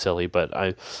trying to be silly, but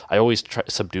I always try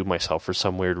to subdue myself for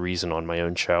some weird reason on my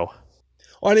own show.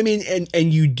 Well, I mean,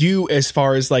 and you do, as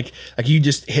far as you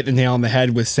just hit the nail on the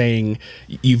head with saying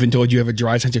you've been told you have a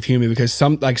dry sense of humor, because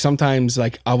sometimes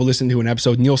I will listen to an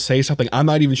episode and you'll say something. I'm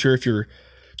not even sure if you're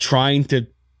trying to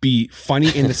be funny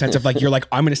in the sense of you're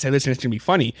I'm going to say this and it's going to be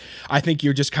funny. I think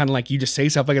you're just kind of you just say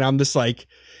something and I'm just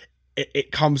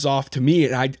it comes off to me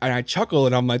and I chuckle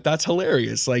and I'm like, that's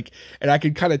hilarious. And I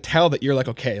can kind of tell that you're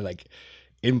okay,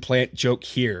 implant joke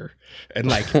here.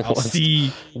 And I'll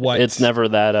see what it's never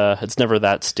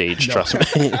that stage. No. Trust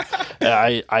me.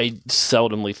 I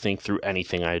seldomly think through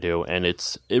anything I do, and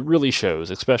it really shows,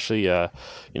 especially in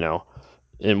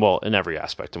every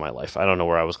aspect of my life. I don't know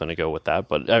where I was going to go with that,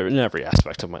 but in every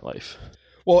aspect of my life.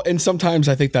 Well, and sometimes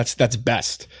I think that's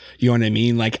best. You know what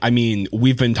I mean?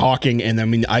 We've been talking, and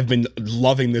I've been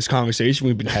loving this conversation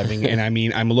we've been having, and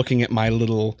I'm looking at my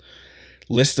little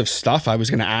list of stuff I was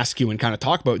going to ask you and kind of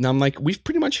talk about, and I'm we've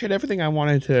pretty much hit everything I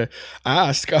wanted to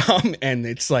ask. And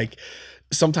it's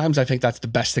sometimes I think that's the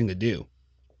best thing to do.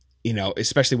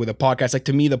 Especially with a podcast.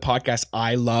 To me, the podcasts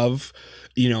I love,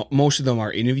 most of them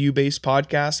are interview-based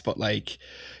podcasts, but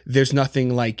there's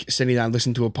nothing like sitting down and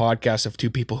listening to a podcast of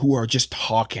two people who are just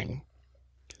talking.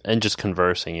 And just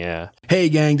conversing, yeah. Hey,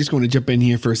 gang, just going to jump in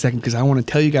here for a second because I want to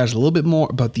tell you guys a little bit more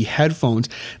about the headphones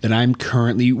that I'm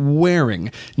currently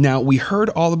wearing. Now, we heard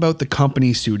all about the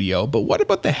company studio, but what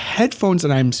about the headphones that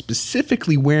I'm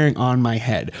specifically wearing on my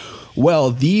head?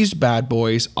 Well, these bad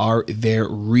boys are their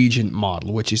Regent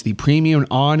model, which is the premium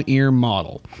on-ear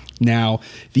model. Now,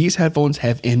 these headphones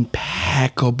have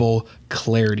impeccable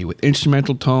clarity with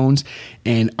instrumental tones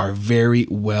and are very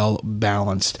well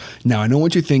balanced. Now, I know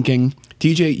what you're thinking.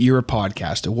 TJ, you're a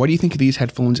podcaster. What do you think of these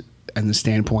headphones and the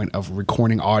standpoint of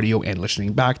recording audio and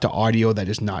listening back to audio that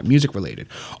is not music related?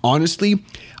 Honestly,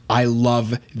 I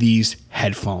love these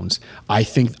headphones. I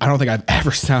don't think I've ever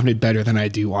sounded better than I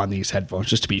do on these headphones,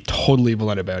 just to be totally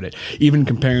blunt about it. Even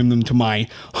comparing them to my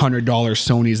 $100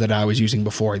 Sonys that I was using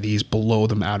before, these blow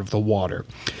them out of the water.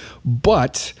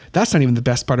 But that's not even the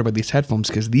best part about these headphones,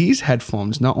 because these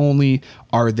headphones, not only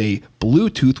are they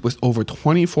Bluetooth with over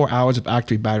 24 hours of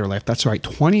active battery life, that's right,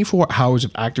 24 hours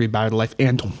of active battery life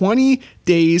and 20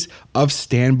 days of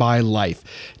standby life.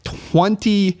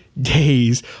 20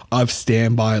 days of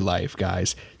standby life,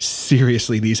 guys.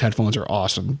 Seriously, these headphones are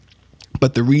awesome.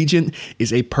 But the Regent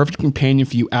is a perfect companion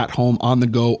for you at home, on the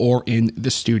go, or in the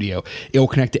studio. It will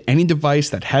connect to any device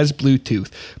that has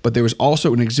Bluetooth, but there is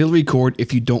also an auxiliary cord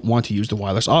if you don't want to use the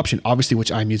wireless option, obviously,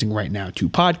 which I'm using right now to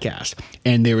podcast.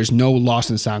 And there is no loss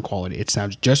in sound quality. It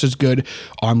sounds just as good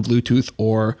on Bluetooth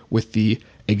or with the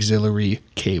auxiliary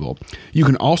cable. You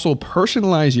can also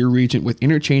personalize your Regent with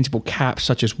interchangeable caps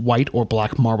such as white or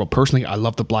black marble. Personally, I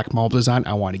love the black marble design.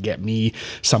 I want to get me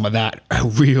some of that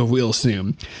real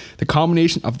soon. The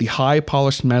combination of the high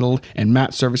polished metal and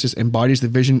matte surfaces embodies the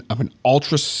vision of an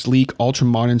ultra sleek, ultra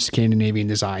modern Scandinavian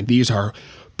design. These are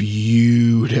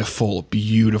beautiful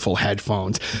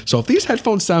headphones. So if these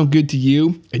headphones sound good to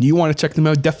you and you want to check them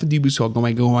out, definitely do so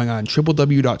by going on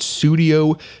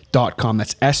www.sudio.com.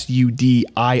 That's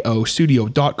SUDIO,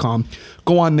 studio.com.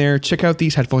 Go on there, check out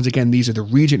these headphones. Again, these are the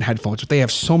Regent headphones, but they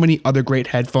have so many other great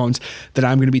headphones that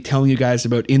I'm going to be telling you guys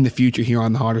about in the future here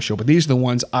on The Harder Show. But these are the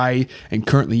ones I am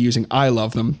currently using. I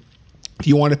love them. If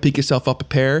you want to pick yourself up a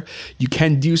pair, you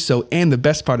can do so. And the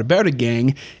best part about it,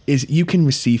 gang, is you can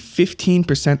receive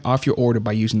 15% off your order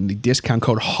by using the discount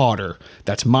code HODDER.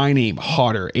 That's my name,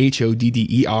 HODDER,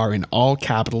 HODDER in all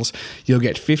capitals. You'll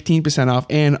get 15% off,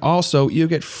 and also you'll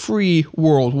get free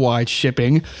worldwide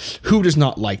shipping. Who does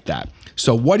not like that?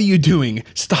 So what are you doing?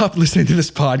 Stop listening to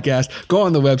this podcast. Go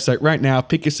on the website right now,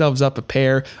 pick yourselves up a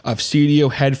pair of studio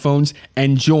headphones,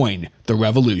 and join the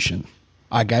revolution.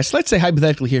 All right, guys, let's say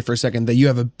hypothetically here for a second that you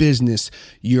have a business,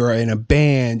 you're in a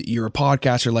band, you're a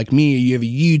podcaster like me, or you have a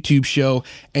YouTube show,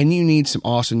 and you need some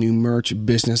awesome new merch,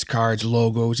 business cards,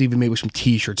 logos, even maybe some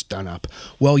t-shirts done up.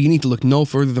 Well, you need to look no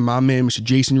further than my man, Mr.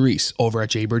 Jason Reese, over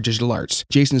at Jaybird Digital Arts.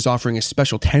 Jason is offering a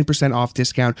special 10% off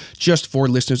discount just for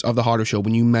listeners of The Harder Show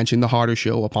when you mention The Harder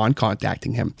Show upon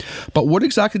contacting him. But what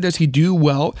exactly does he do?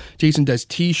 Well, Jason does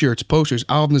t-shirts, posters,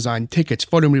 album design, tickets,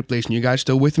 photo manipulation. You guys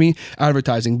still with me?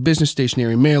 Advertising, business stationery,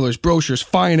 mailers, brochures,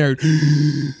 fine art,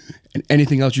 and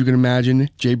anything else you can imagine,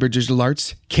 Jaybird Digital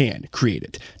Arts can create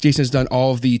it. Jason has done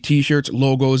all of the t-shirts,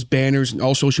 logos, banners, and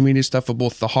all social media stuff for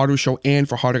both The Harder Show and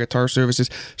for Harder Guitar Services,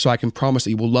 so I can promise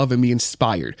that you will love and be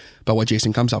inspired by what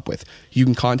Jason comes up with. You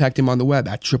can contact him on the web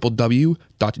at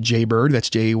www.jaybird, that's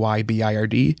Jaybird,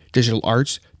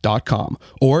 digitalarts.com,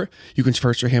 or you can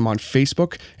search for him on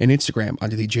Facebook and Instagram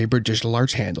under the Jaybird Digital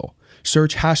Arts handle.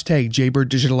 Search hashtag Jaybird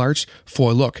Digital Arts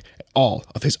for a look at all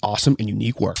of his awesome and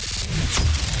unique work.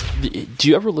 Do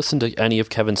you ever listen to any of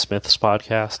Kevin Smith's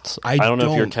podcasts? I don't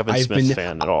know if you're a Kevin Smith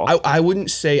fan at all. I wouldn't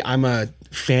say I'm a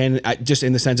fan, just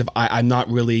in the sense of I'm not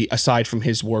really, aside from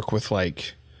his work with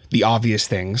like the obvious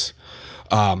things,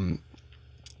 I'm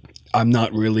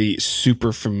not really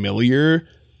super familiar.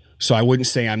 So I wouldn't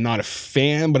say I'm not a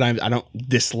fan, but I don't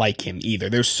dislike him either.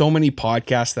 There's so many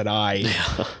podcasts that I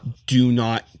do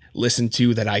not listen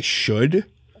to that I should.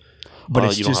 But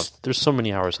it's just, there's so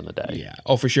many hours in the day. Yeah.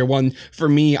 Oh, for sure. One, for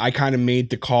me, I kind of made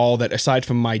the call that aside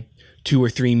from my 2 or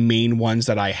 3 main ones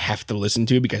that I have to listen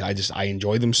to because I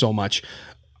enjoy them so much.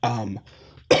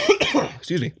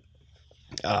 Excuse me.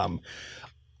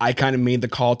 I kind of made the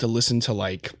call to listen to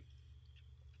like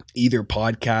either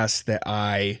podcasts that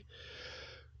I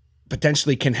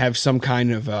potentially can have some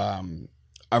kind of a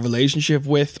relationship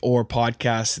with, or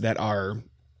podcasts that are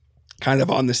kind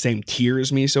of on the same tier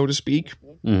as me, so to speak.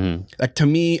 Mm-hmm. Like, to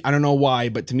me, I don't know why,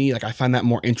 but to me, like, I find that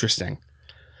more interesting.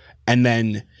 And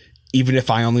then even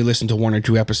if I only listen to 1 or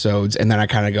 2 episodes and then I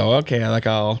kind of go, okay, like,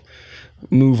 I'll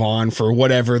move on for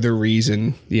whatever the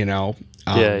reason, you know.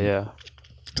 Yeah.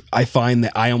 I find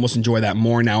that I almost enjoy that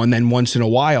more now. And then once in a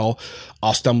while,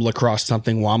 I'll stumble across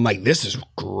something where I'm like, this is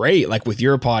great. Like with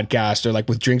your podcast, or like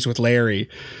with Drinks with Larry,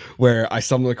 where I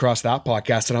stumble across that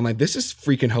podcast and I'm like, this is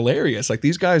freaking hilarious. Like,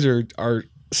 these guys are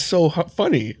so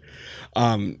funny.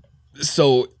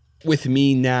 So with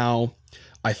me now,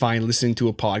 I find listening to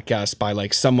a podcast by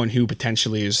like someone who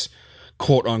potentially is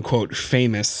quote unquote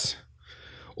famous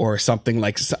or something,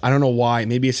 like, I don't know why.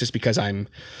 Maybe it's just because I am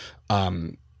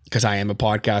a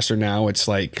podcaster now. It's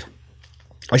like,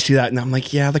 I see that and I'm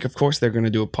like, yeah, like, of course they're going to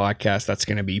do a podcast that's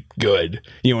going to be good.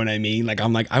 You know what I mean? Like,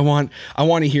 I'm like, I want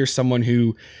to hear someone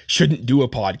who shouldn't do a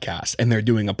podcast and they're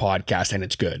doing a podcast and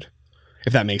it's good.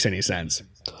 If that makes any sense.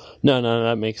 No,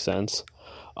 that makes sense.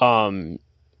 No,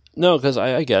 because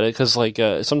I get it. Because like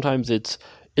sometimes it's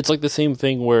like the same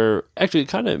thing where actually it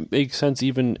kind of makes sense,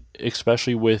 even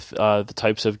especially with the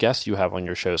types of guests you have on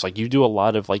your shows. Like, you do a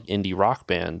lot of like indie rock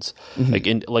bands,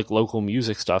 mm-hmm. like local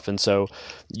music stuff, and so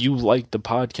you like the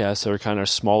podcasts that are kind of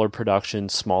smaller production,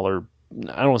 smaller.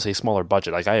 I don't want to say smaller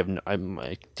budget. Like,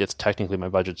 it's technically my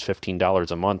budget's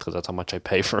 $15 a month because that's how much I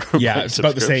pay for. Yeah, it's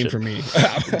about the same for me.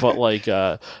 But like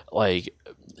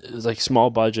small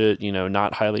budget, you know,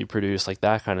 not highly produced, like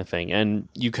that kind of thing. And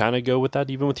you kind of go with that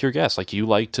even with your guests. Like, you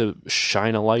like to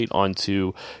shine a light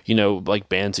onto, you know, like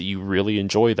bands that you really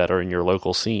enjoy that are in your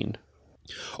local scene.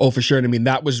 Oh, for sure. And I mean,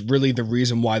 that was really the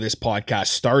reason why this podcast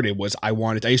started. Was I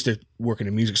used to work in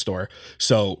a music store.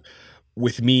 So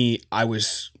with me, I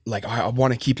was like, I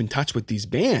want to keep in touch with these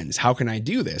bands. How can I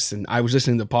do this? And I was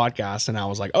listening to the podcast and I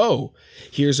was like, oh,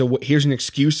 here's an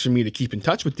excuse for me to keep in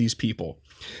touch with these people.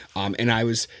 And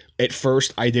at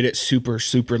first I did it super,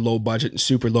 super low budget and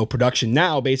super low production.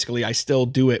 Now, basically I still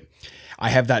do it. I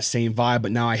have that same vibe,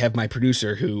 but now I have my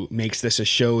producer who makes this a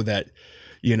show that,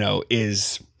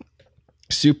 is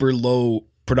super low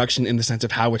production in the sense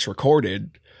of how it's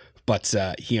recorded. But,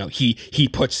 he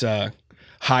puts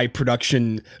high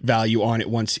production value on it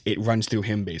once it runs through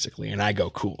him, basically. And I go,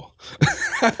 cool.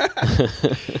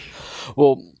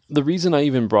 Well, the reason I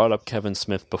even brought up Kevin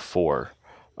Smith before,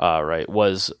 right,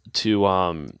 was to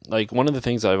like one of the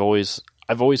things I've always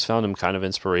found him kind of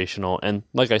inspirational, and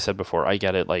like I said before, I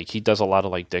get it. Like he does a lot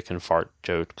of like dick and fart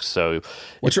jokes. So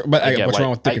what's wrong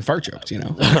with dick and fart jokes?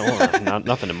 Well,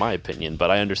 nothing in my opinion,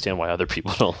 but I understand why other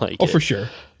people don't like it. Oh, for sure.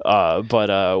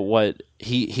 But what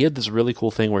he had this really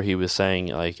cool thing where he was saying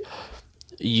like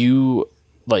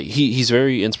he's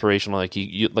very inspirational. Like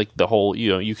you like the whole,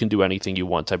 you can do anything you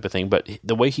want type of thing. But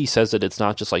the way he says it, it's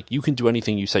not just like you can do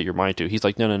anything you set your mind to. He's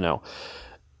like, no.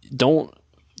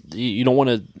 You don't want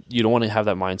to have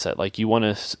that mindset. Like you want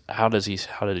to, how did he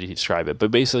describe it?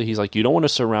 But basically he's like, you don't want to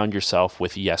surround yourself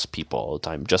with yes people all the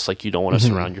time. Just like you don't want to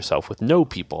surround yourself with no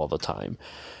people all the time.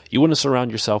 You want to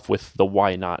surround yourself with the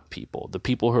why not people, the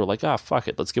people who are like, fuck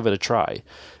it, let's give it a try,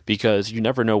 because you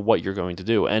never know what you're going to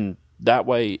do. And that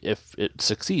way, if it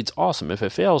succeeds, awesome. If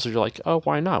it fails, you're like, oh,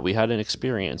 why not? We had an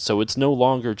experience. So it's no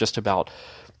longer just about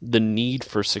the need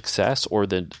for success or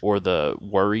the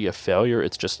worry of failure.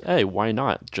 It's just, hey, why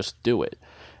not? Just do it.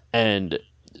 And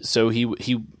so he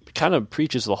kind of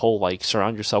preaches the whole like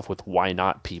surround yourself with why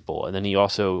not people. And then he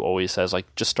also always says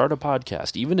like just start a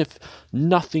podcast. Even if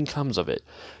nothing comes of it,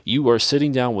 you are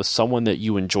sitting down with someone that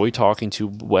you enjoy talking to,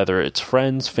 whether it's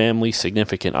friends, family,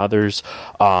 significant others,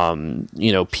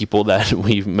 people that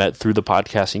we've met through the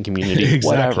podcasting community,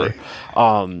 Exactly.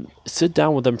 whatever. Sit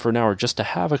down with them for an hour just to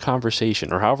have a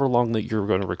conversation, or however long that you're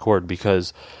going to record,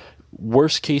 because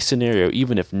worst case scenario,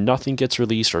 even if nothing gets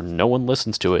released or no one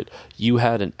listens to it, you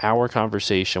had an hour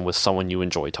conversation with someone you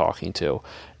enjoy talking to.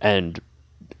 And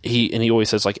he always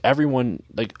says like everyone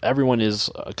is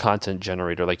a content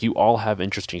generator. Like you all have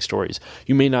interesting stories.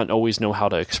 You may not always know how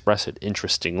to express it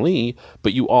interestingly,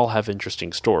 but you all have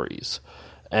interesting stories.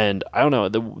 And I don't know,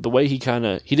 the way he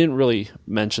didn't really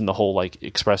mention the whole like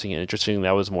expressing it interesting.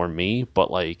 That was more me, but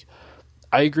like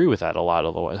I agree with that a lot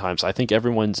of the times. I think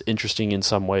everyone's interesting in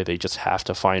some way. They just have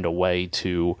to find a way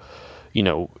to,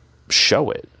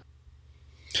 show it.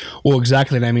 Well,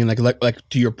 exactly. And I mean, like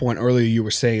to your point earlier, you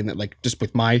were saying that like just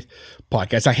with my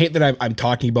podcast, I hate that I'm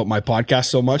talking about my podcast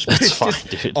so much, but That's it's fine, just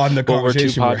dude. on the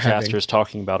conversation we're we're having. podcasters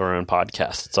talking about our own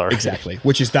podcasts. It's all right. Exactly.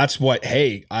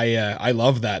 Hey, I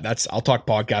love that. I'll talk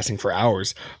podcasting for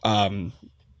hours.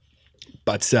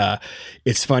 But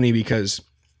it's funny because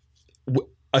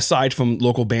aside from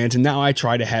local bands, and now I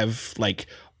try to have like,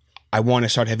 I want to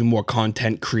start having more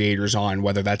content creators on,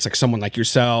 whether that's like someone like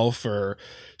yourself or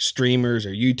streamers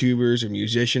or YouTubers or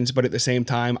musicians. But at the same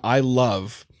time, I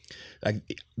love,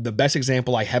 like, the best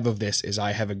example I have of this is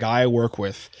I have a guy I work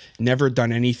with, never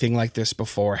done anything like this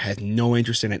before, had no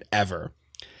interest in it ever.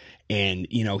 And,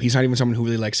 he's not even someone who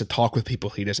really likes to talk with people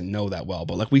he doesn't know that well.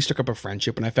 But like we struck up a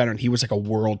friendship, and I found out he was like a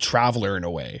world traveler in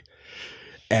a way.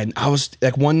 And I was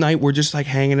like, one night we're just like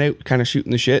hanging out, kind of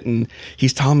shooting the shit. And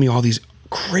he's telling me all these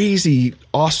crazy,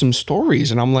 awesome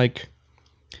stories. And I'm like,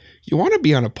 you want to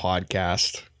be on a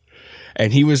podcast?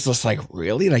 And he was just like,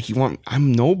 really? Like,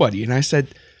 I'm nobody. And I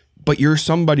said, but you're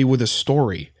somebody with a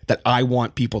story that I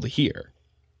want people to hear.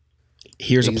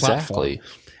 Here's a platform.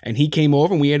 And he came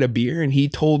over and we had a beer, and he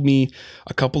told me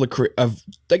a couple of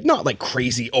like, not like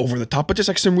crazy over the top, but just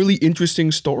like some really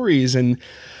interesting stories. And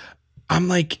I'm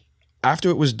like, after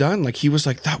it was done, like, he was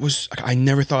like, I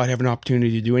never thought I'd have an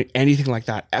opportunity to do anything like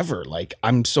that ever. Like,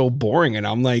 I'm so boring. And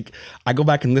I'm like, I go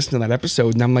back and listen to that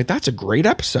episode, and I'm like, that's a great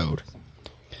episode.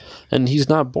 And he's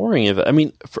not boring.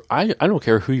 I don't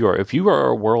care who you are. If you are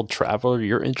a world traveler,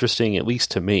 you're interesting, at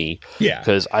least to me. Yeah.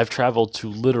 Because I've traveled to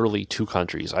literally 2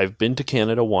 countries. I've been to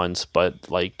Canada once, but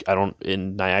like,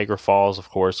 in Niagara Falls, of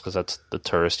course, because that's the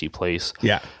touristy place.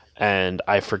 Yeah. And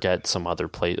I forget some other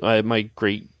place. My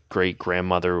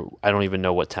great-grandmother, I don't even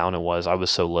know what town it was. I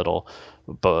was so little.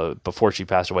 But before she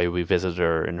passed away, we visited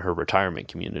her in her retirement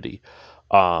community.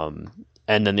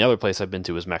 And then the other place I've been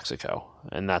to is Mexico.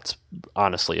 And that's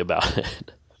honestly about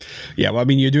it. Yeah, well, I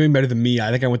mean, you're doing better than me.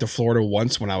 I think I went to Florida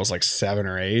once when I was like 7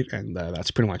 or 8, and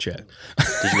that's pretty much it.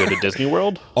 Did you go to Disney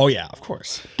World? Oh yeah, of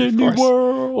course. Disney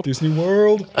World. Disney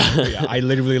World. Yeah, I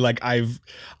literally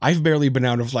I've barely been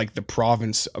out of like the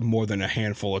province more than a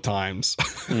handful of times.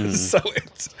 So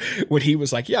it's when he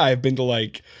was like, yeah, I've been to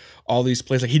like all these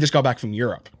places. Like he just got back from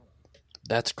Europe.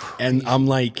 That's crazy. And I'm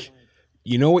like,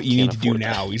 you know what you need to do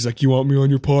now? He's like, you want me on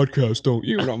your podcast, don't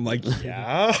you? And I'm like,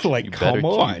 yeah, like come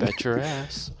on. You bet your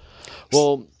ass.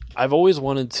 Well, I've always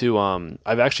wanted to.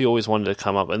 I've actually always wanted to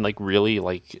come up and like really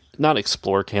like not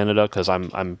explore Canada because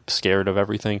I'm scared of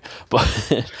everything,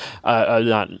 but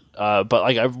not. But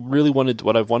like I've really wanted.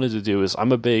 What I've wanted to do is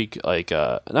I'm a big like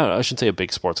no, I shouldn't say a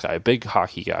big sports guy, a big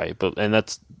hockey guy. But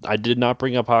I did not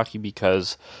bring up hockey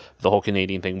because the whole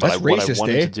Canadian thing. But what I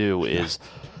wanted to do is.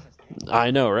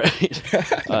 I know, right?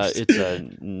 It's a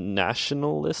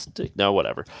nationalistic, no,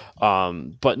 whatever.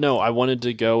 But no, I wanted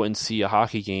to go and see a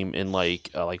hockey game in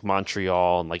like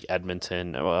Montreal and like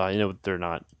Edmonton. I know they're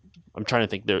not. I'm trying to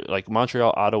think. They're like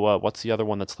Montreal, Ottawa. What's the other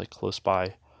one that's like close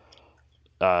by?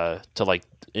 To like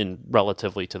in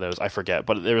relatively to those, I forget.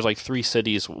 But there was like 3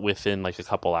 cities within like a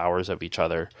couple hours of each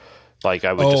other. Like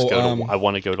I would just go to. I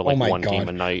want to go to like one game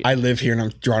a night. I live here and I'm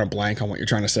drawing a blank on what you're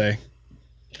trying to say.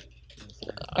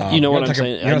 You know what I'm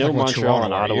saying? I know Montreal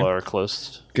and Ottawa are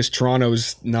close. Because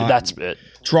Toronto's not. That's it.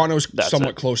 Toronto's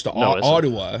somewhat close to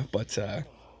Ottawa, but I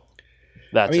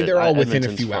mean, they're all within a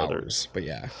few hours. But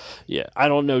yeah. Yeah, I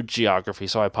don't know geography,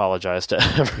 so I apologize to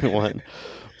everyone.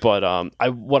 But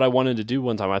what I wanted to do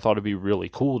one time, I thought it'd be really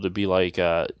cool to be like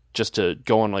just to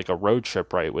go on like a road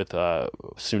trip, right, with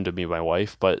soon to be my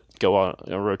wife, but go on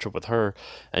a road trip with her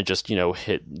and just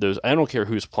hit those. I don't care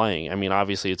who's playing. I mean,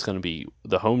 obviously it's going to be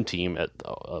the home team at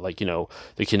like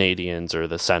the Canadians or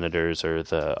the Senators or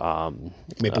the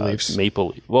Maple Leafs.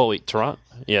 Well, wait, Toronto.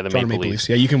 Yeah, the Maple Leafs.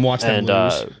 Yeah, you can watch them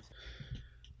lose.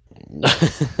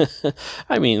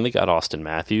 I mean, they got Austin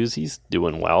Matthews. He's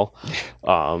doing well.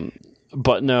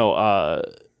 But no,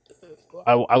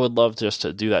 I would love just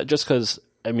to do that just because,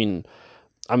 I mean,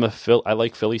 I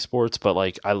like Philly sports, but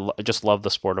like I just love the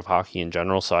sport of hockey in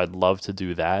general. So I'd love to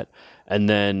do that. And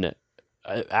then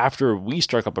after we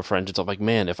struck up a friendship, I'm like,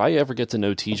 man, if I ever get to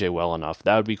know TJ well enough,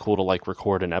 that would be cool to like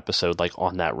record an episode like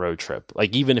on that road trip.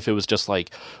 Like even if it was just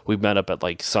like we met up at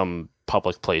like some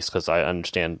public place, because I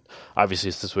understand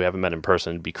obviously since we haven't met in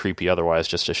person, it'd be creepy otherwise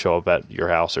just to show up at your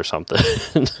house or something.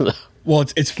 Well,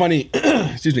 it's funny.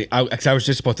 Excuse me. I was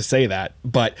just about to say that,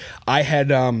 but I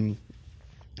had.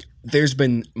 There's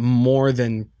been more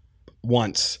than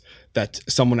once that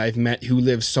someone I've met who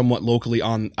lives somewhat locally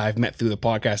I've met through the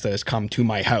podcast that has come to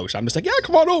my house. I'm just like, yeah,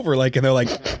 come on over. Like, and they're like,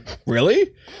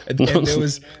 really? And there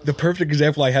was the perfect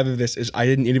example I have of this is I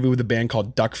did an interview with a band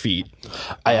called Duck Feet.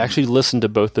 I actually listened to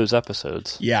both those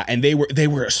episodes. Yeah, and they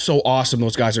were so awesome.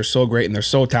 Those guys are so great and they're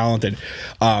so talented.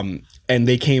 And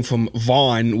they came from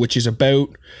Vaughan, which is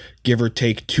about, give or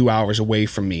take, 2 hours away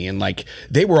from me. And like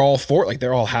they were all for it, like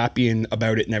they're all happy and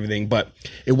about it and everything. But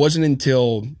it wasn't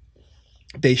until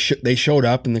they showed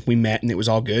up and like we met and it was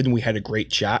all good and we had a great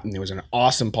chat and it was an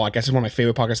awesome podcast. It's one of my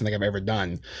favorite podcasts I think I've ever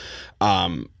done.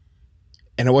 And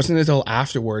it wasn't until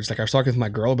afterwards, like I was talking with my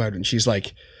girl about it and she's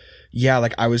like, yeah,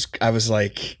 like I was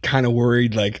like kind of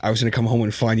worried, like I was gonna come home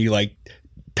and find you like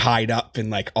tied up and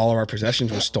like all of our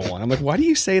possessions were stolen. I'm like, why do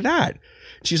you say that?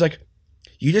 She's like,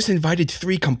 you just invited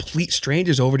 3 complete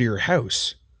strangers over to your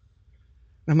house.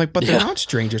 And I'm like, but they're not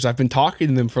strangers. I've been talking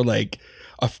to them for like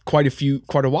quite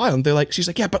a while. And they're like, she's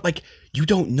like, yeah, but like you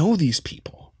don't know these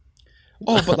people.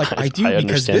 Oh, but like I do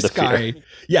because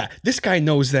this guy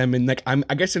knows them. And like,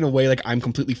 I guess in a way, like I'm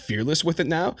completely fearless with it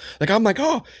now. Like, I'm like,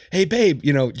 oh, hey babe,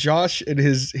 Josh and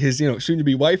his soon to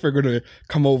be wife are going to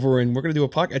come over and we're going to do a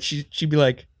podcast. She'd be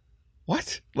like,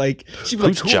 what? Like, she'd be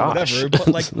like, cool, Josh? whatever. But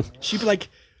like, she'd be like,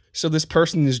 so this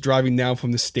person is driving down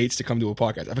from the States to come to a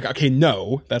podcast. I'm like, okay,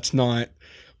 no, that's not,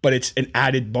 but it's an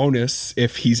added bonus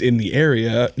if he's in the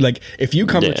area. Like if you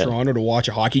come to Toronto to watch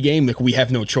a hockey game, like we have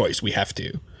no choice. We have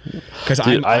to. Because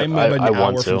I'm about an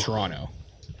hour from Toronto.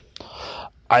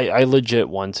 I legit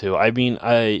want to. I mean,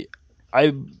 I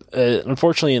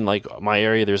unfortunately in like my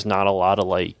area, there's not a lot of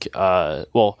like, I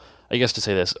guess to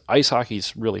say this, ice hockey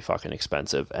is really fucking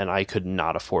expensive and I could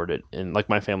not afford it. And like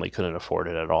my family couldn't afford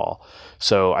it at all.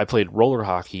 So I played roller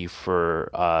hockey for,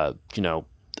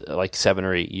 like 7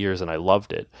 or 8 years and I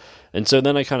loved it. And so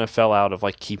then I kind of fell out of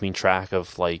like keeping track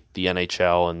of like the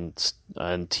NHL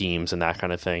and teams and that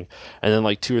kind of thing. And then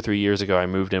like 2 or 3 years ago, I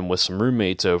moved in with some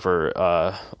roommates over.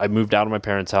 I moved out of my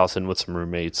parents' house in with some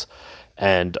roommates,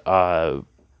 and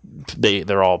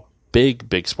they're all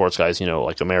big sports guys.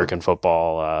 Like American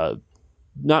football,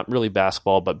 not really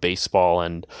basketball, but baseball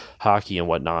and hockey and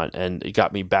whatnot. And it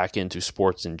got me back into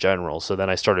sports in general. So then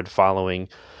I started following,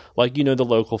 like, the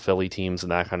local Philly teams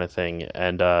and that kind of thing.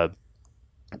 And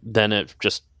then it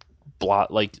just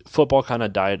football kind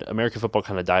of died. American football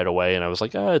kind of died away. And I was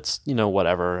like, it's,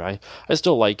 whatever. I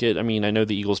still like it. I mean, I know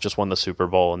the Eagles just won the Super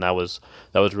Bowl, and that was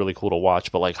really cool to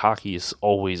watch. But like hockey's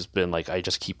always been like, I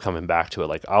just keep coming back to it.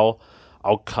 Like I'll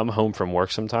come home from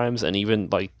work sometimes, and even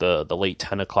like the late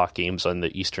 10 o'clock games on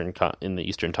the Eastern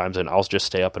time zone, I'll just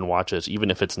stay up and watch it,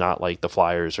 even if it's not like the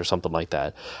Flyers or something like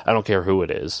that. I don't care who it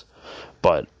is,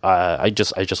 but I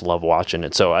just love watching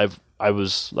it. So I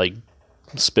was like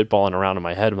spitballing around in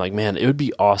my head. I'm like, man, it would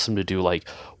be awesome to do like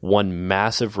one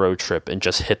massive road trip and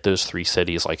just hit those 3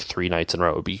 cities like 3 nights in a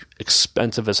row. It would be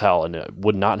expensive as hell, and it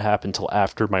would not happen till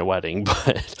after my wedding, but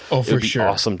it would be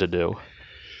awesome to do.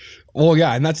 Well,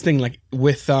 yeah, and that's the thing, like,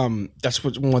 with, that's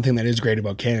one thing that is great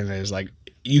about Canada is, like,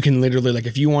 you can literally, like,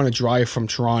 if you want to drive from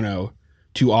Toronto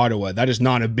to Ottawa, that is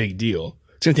not a big deal.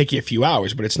 It's going to take you a few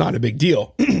hours, but it's not a big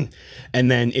deal.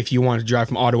 And then if you want to drive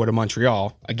from Ottawa to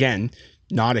Montreal, again,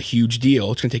 not a huge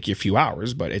deal. It's going to take you a few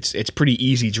hours, but it's pretty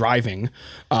easy driving.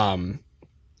 And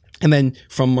then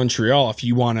from Montreal, if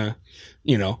you want to,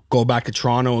 go back to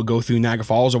Toronto and go through Niagara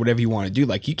Falls or whatever you want to do,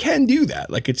 like, you can do that.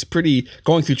 Like, it's pretty,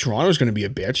 going through Toronto is going to be a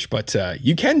bitch, but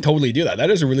you can totally do that. That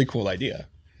is a really cool idea.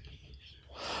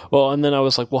 Well, and then I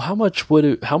was like, well, how much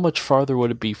farther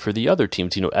would it be for the other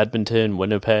teams? Edmonton,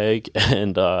 Winnipeg,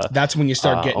 and that's when you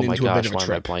start getting into a bit of a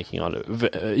trip. Why am I blanking on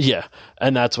it? Yeah,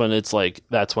 and that's when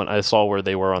I saw where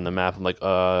they were on the map. I'm like,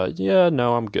 yeah,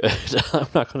 no, I'm good. I'm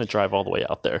not going to drive all the way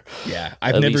out there. Yeah,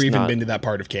 I've never even been to that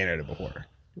part of Canada before.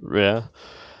 Yeah.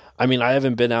 I mean, I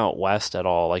haven't been out west at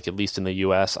all, like at least in the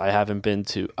U.S. I haven't been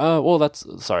to,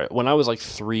 when I was like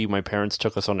 3, my parents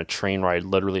took us on a train ride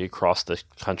literally across the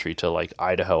country to like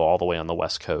Idaho, all the way on the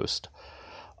west coast.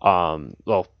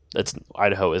 Idaho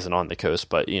isn't on the coast,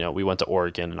 but we went to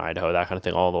Oregon and Idaho, that kind of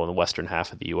thing, all in the western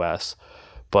half of the U.S.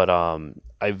 But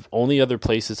I've only other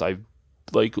places I've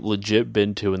like legit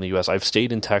been to in the U.S. I've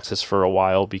stayed in Texas for a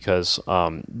while because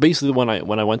basically when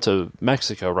I went to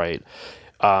Mexico, right,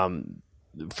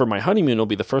 for my honeymoon, it'll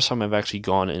be the first time I've actually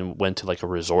gone and went to like a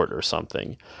resort or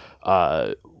something.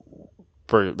 That's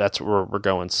where we're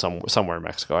going somewhere in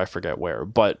Mexico. I forget where,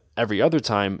 but every other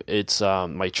time it's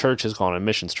my church has gone on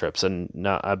missions trips, and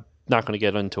I'm not going to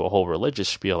get into a whole religious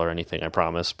spiel or anything, I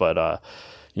promise. But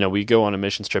we go on a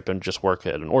missions trip and just work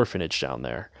at an orphanage down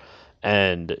there,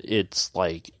 and it's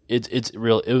like it's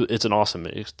an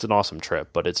awesome trip.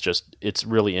 But it's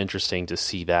really interesting to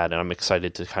see that, and I'm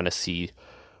excited to kind of see.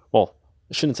 Well,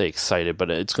 I shouldn't say excited, but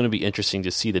it's going to be interesting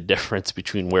to see the difference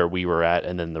between where we were at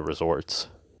and then the resorts.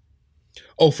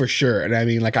 Oh, for sure. And I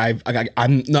mean, like,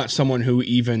 I'm not someone who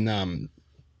even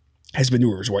has been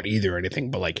to a resort either or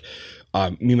anything, but like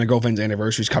me and my girlfriend's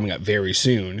anniversary is coming up very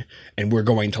soon, and we're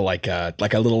going to like a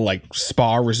little like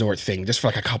spa resort thing just for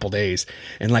like a couple days.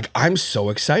 And like, I'm so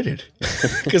excited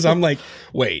because I'm like,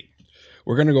 wait,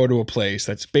 we're going to go to a place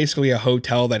that's basically a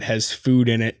hotel that has food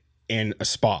in it and a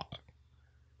spa.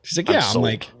 She's like, yeah. I'm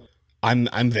like,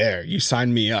 I'm there. You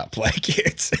sign me up. Like,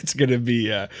 it's gonna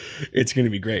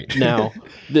be great. Now,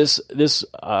 this this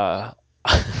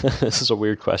is a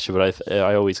weird question, but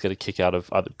I always get a kick out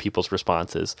of other people's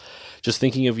responses. Just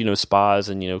thinking of spas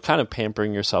and kind of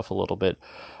pampering yourself a little bit.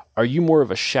 Are you more of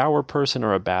a shower person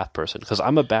or a bath person? Because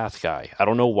I'm a bath guy. I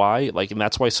don't know why. Like, and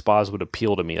that's why spas would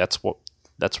appeal to me. That's where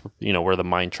the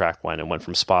mind track went. It went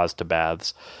from spas to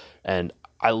baths, and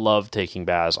I love taking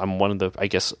baths. I'm one of the, I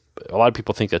guess a lot of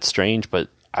people think that's strange, but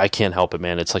I can't help it,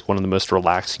 man. It's like one of the most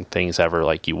relaxing things ever.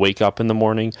 Like, you wake up in the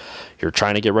morning, you're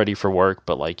trying to get ready for work,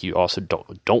 but like you also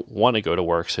don't want to go to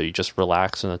work, so you just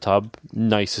relax in the tub.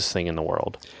 Nicest thing in the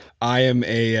world. I am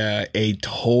a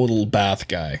total bath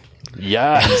guy.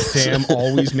 Yeah. And Sam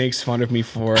always makes fun of me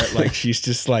for it. Like, she's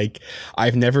just like,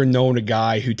 I've never known a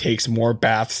guy who takes more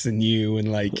baths than you. And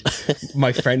like,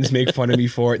 my friends make fun of me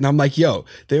for it. And I'm like, yo,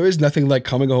 there is nothing like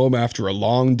coming home after a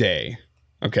long day.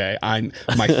 Okay.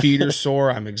 My feet are sore.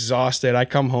 I'm exhausted. I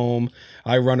come home,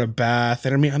 I run a bath.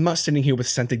 And I mean, I'm not sitting here with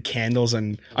scented candles.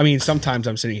 And I mean, sometimes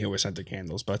I'm sitting here with scented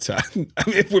candles, but I mean,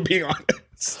 if we're being honest.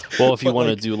 Well, if you want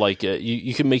to do like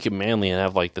you can make it manly and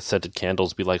have like the scented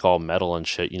candles be like all metal and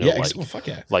shit, fuck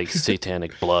yeah. Like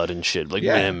satanic blood and shit, like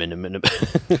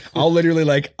I'll literally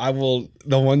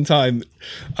the one time,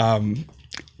 I'm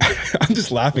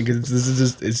just laughing because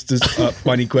it's just a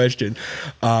funny question,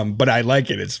 but I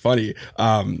like it. It's funny.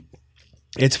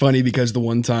 It's funny because the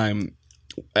one time,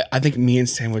 I think me and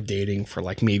Sam were dating for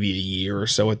like maybe a year or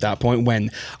so at that point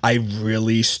when I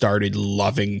really started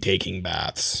loving taking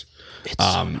baths. It's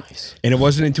so nice. And it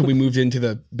wasn't until we moved into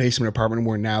the basement apartment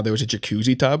where now there was a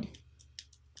jacuzzi tub.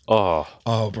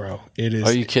 Oh, bro, it is.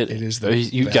 Are you kidding? It is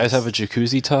you best. guys have a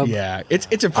jacuzzi tub? Yeah,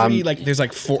 it's a pretty like there's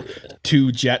like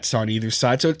two jets on either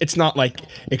side, so it's not like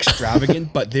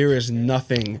extravagant, but there is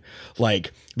nothing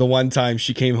like the one time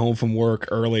she came home from work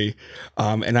early,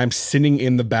 and I'm sitting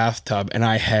in the bathtub, and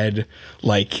I had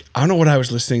like I don't know what I was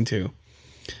listening to.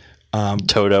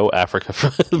 Toto, Africa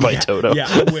by Toto. Yeah,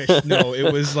 I wish. No,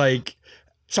 it was like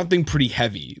something pretty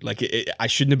heavy. Like I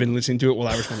shouldn't have been listening to it while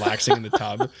I was relaxing in the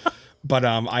tub. But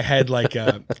I had like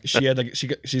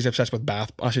she's obsessed with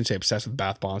bath. I shouldn't say obsessed with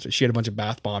bath bombs, but she had a bunch of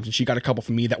bath bombs, and she got a couple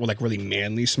for me that were like really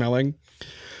manly smelling.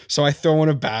 So I throw in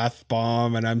a bath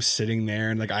bomb, and I'm sitting there,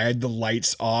 and like I had the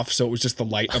lights off, so it was just the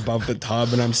light above the tub,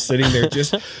 and I'm sitting there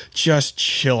just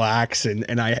chillaxing.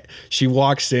 And she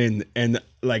walks in, and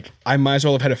like I might as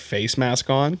well have had a face mask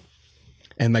on,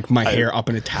 and like my hair up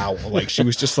in a towel. Like she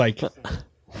was just like.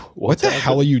 What the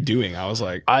hell are you doing? I was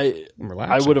like, I'm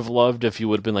relaxing. I would have loved if you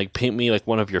would have been like, paint me like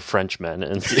one of your Frenchmen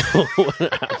and see what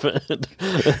happened.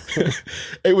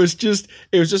 It was just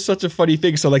such a funny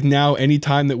thing. So like now,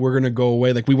 anytime that we're gonna go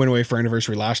away, like we went away for our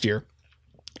anniversary last year,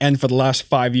 and for the last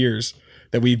 5 years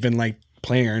that we've been like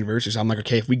planning our anniversaries, I'm like,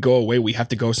 okay, if we go away, we have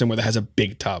to go somewhere that has a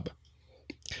big tub,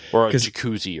 or a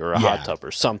jacuzzi, or a hot tub,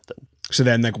 or something. So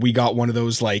then like we got one of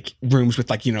those like rooms with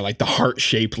like, you know, like the heart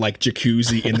shaped like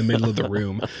jacuzzi in the middle of the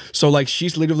room. So like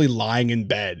she's literally lying in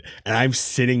bed and I'm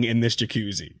sitting in this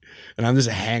jacuzzi and I'm just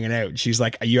hanging out. She's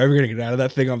like, are you ever going to get out of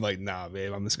that thing? I'm like, nah,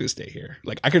 babe, I'm just going to stay here.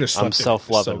 Like I could have slept. I'm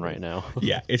self-loving right now.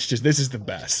 Yeah. It's just, this is the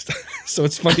best. So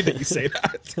it's funny that you say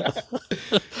that.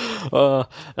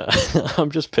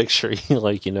 I'm just picturing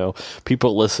like, you know,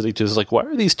 people listening to this like, why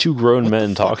are these two grown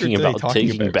men talking about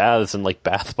taking baths and like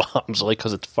bath bombs? Like,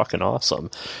 cause it's fucking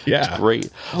awesome. Yeah. It's great.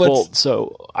 Well,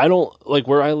 so I don't like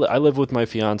where I live with my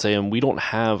fiance and we don't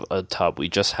have a tub. We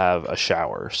just have a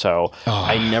shower. So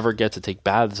I never get to take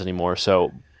baths anymore.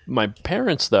 So my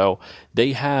parents though,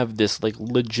 they have this like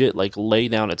legit like lay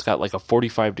down. It's got like a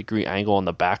 45-degree angle on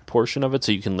the back portion of it.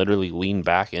 So you can literally lean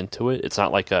back into it. It's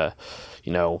not like a,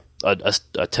 you know, a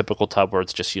typical tub where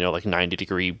it's just, you know, like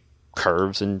 90-degree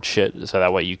curves and shit, so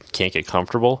that way you can't get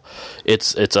comfortable.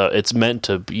 It's meant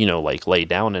to, you know, like lay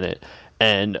down in it.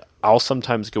 And I'll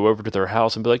sometimes go over to their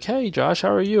house and be like, hey Josh,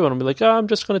 how are you? And I'll be like, oh, I'm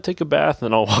just gonna take a bath,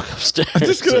 and I'll walk upstairs.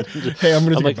 I'm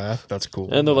gonna take a bath. That's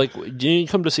cool. And they're like, do you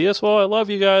come to see us? Well, I love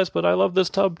you guys, but I love this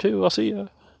tub too. I'll see you.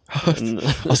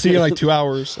 I'll see you in like 2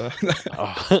 hours.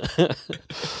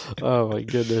 Oh my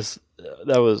goodness,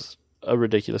 that was a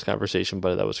ridiculous conversation,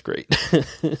 but that was great.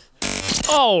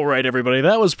 All right, everybody.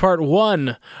 That was part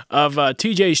one of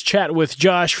TJ's chat with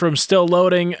Josh from Still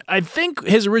Loading. I think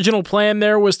his original plan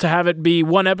there was to have it be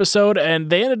one episode, and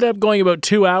they ended up going about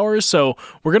 2 hours, so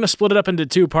we're going to split it up into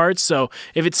two parts. So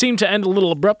if it seemed to end a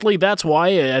little abruptly, that's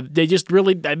why. They just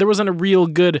really, there wasn't a real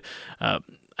good...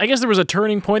 I guess there was a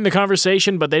turning point in the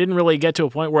conversation, but they didn't really get to a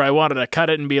point where I wanted to cut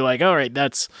it and be like, all right,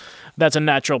 that's a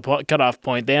natural cutoff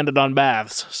point. They ended on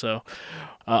baths, so...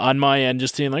 on my end,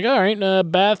 just seeing like, all right,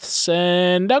 baths,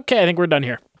 and okay, I think we're done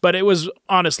here. But it was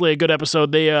honestly a good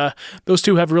episode. They, those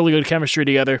two have really good chemistry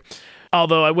together.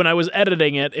 Although when I was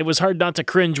editing it, it was hard not to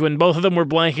cringe when both of them were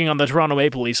blanking on the Toronto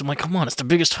Maple Leafs. I'm like, come on, it's the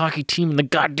biggest hockey team in the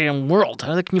goddamn world.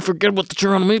 How can you forget about the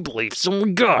Toronto Maple Leafs? Oh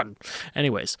my god.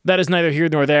 Anyways, that is neither here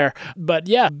nor there. But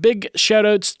yeah, big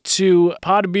shout-outs to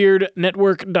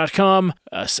podbeardnetwork.com,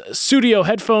 Studio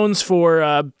Headphones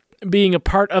for... being a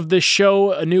part of this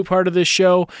show, a new part of this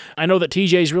show. I know that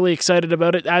TJ is really excited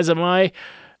about it, as am I.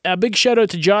 A big shout out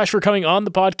to Josh for coming on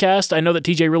the podcast. I know that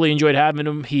TJ really enjoyed having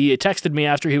him. He texted me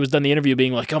after he was done the interview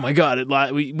being like, oh my God,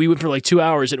 we went for like 2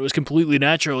 hours and it was completely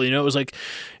natural. You know, it was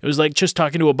like just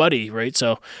talking to a buddy, right?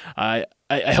 So I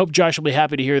hope Josh will be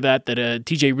happy to hear that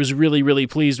TJ was really, really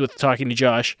pleased with talking to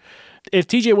Josh. If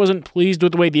TJ wasn't pleased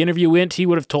with the way the interview went, he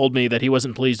would have told me that he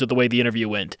wasn't pleased with the way the interview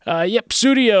went. Yep,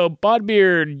 Studio,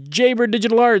 Bodbeard, Jaybird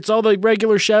Digital Arts, all the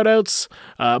regular shout-outs.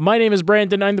 My name is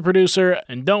Brandon, I'm the producer,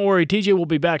 and don't worry, TJ will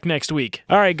be back next week.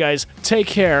 All right, guys, take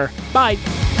care. Bye.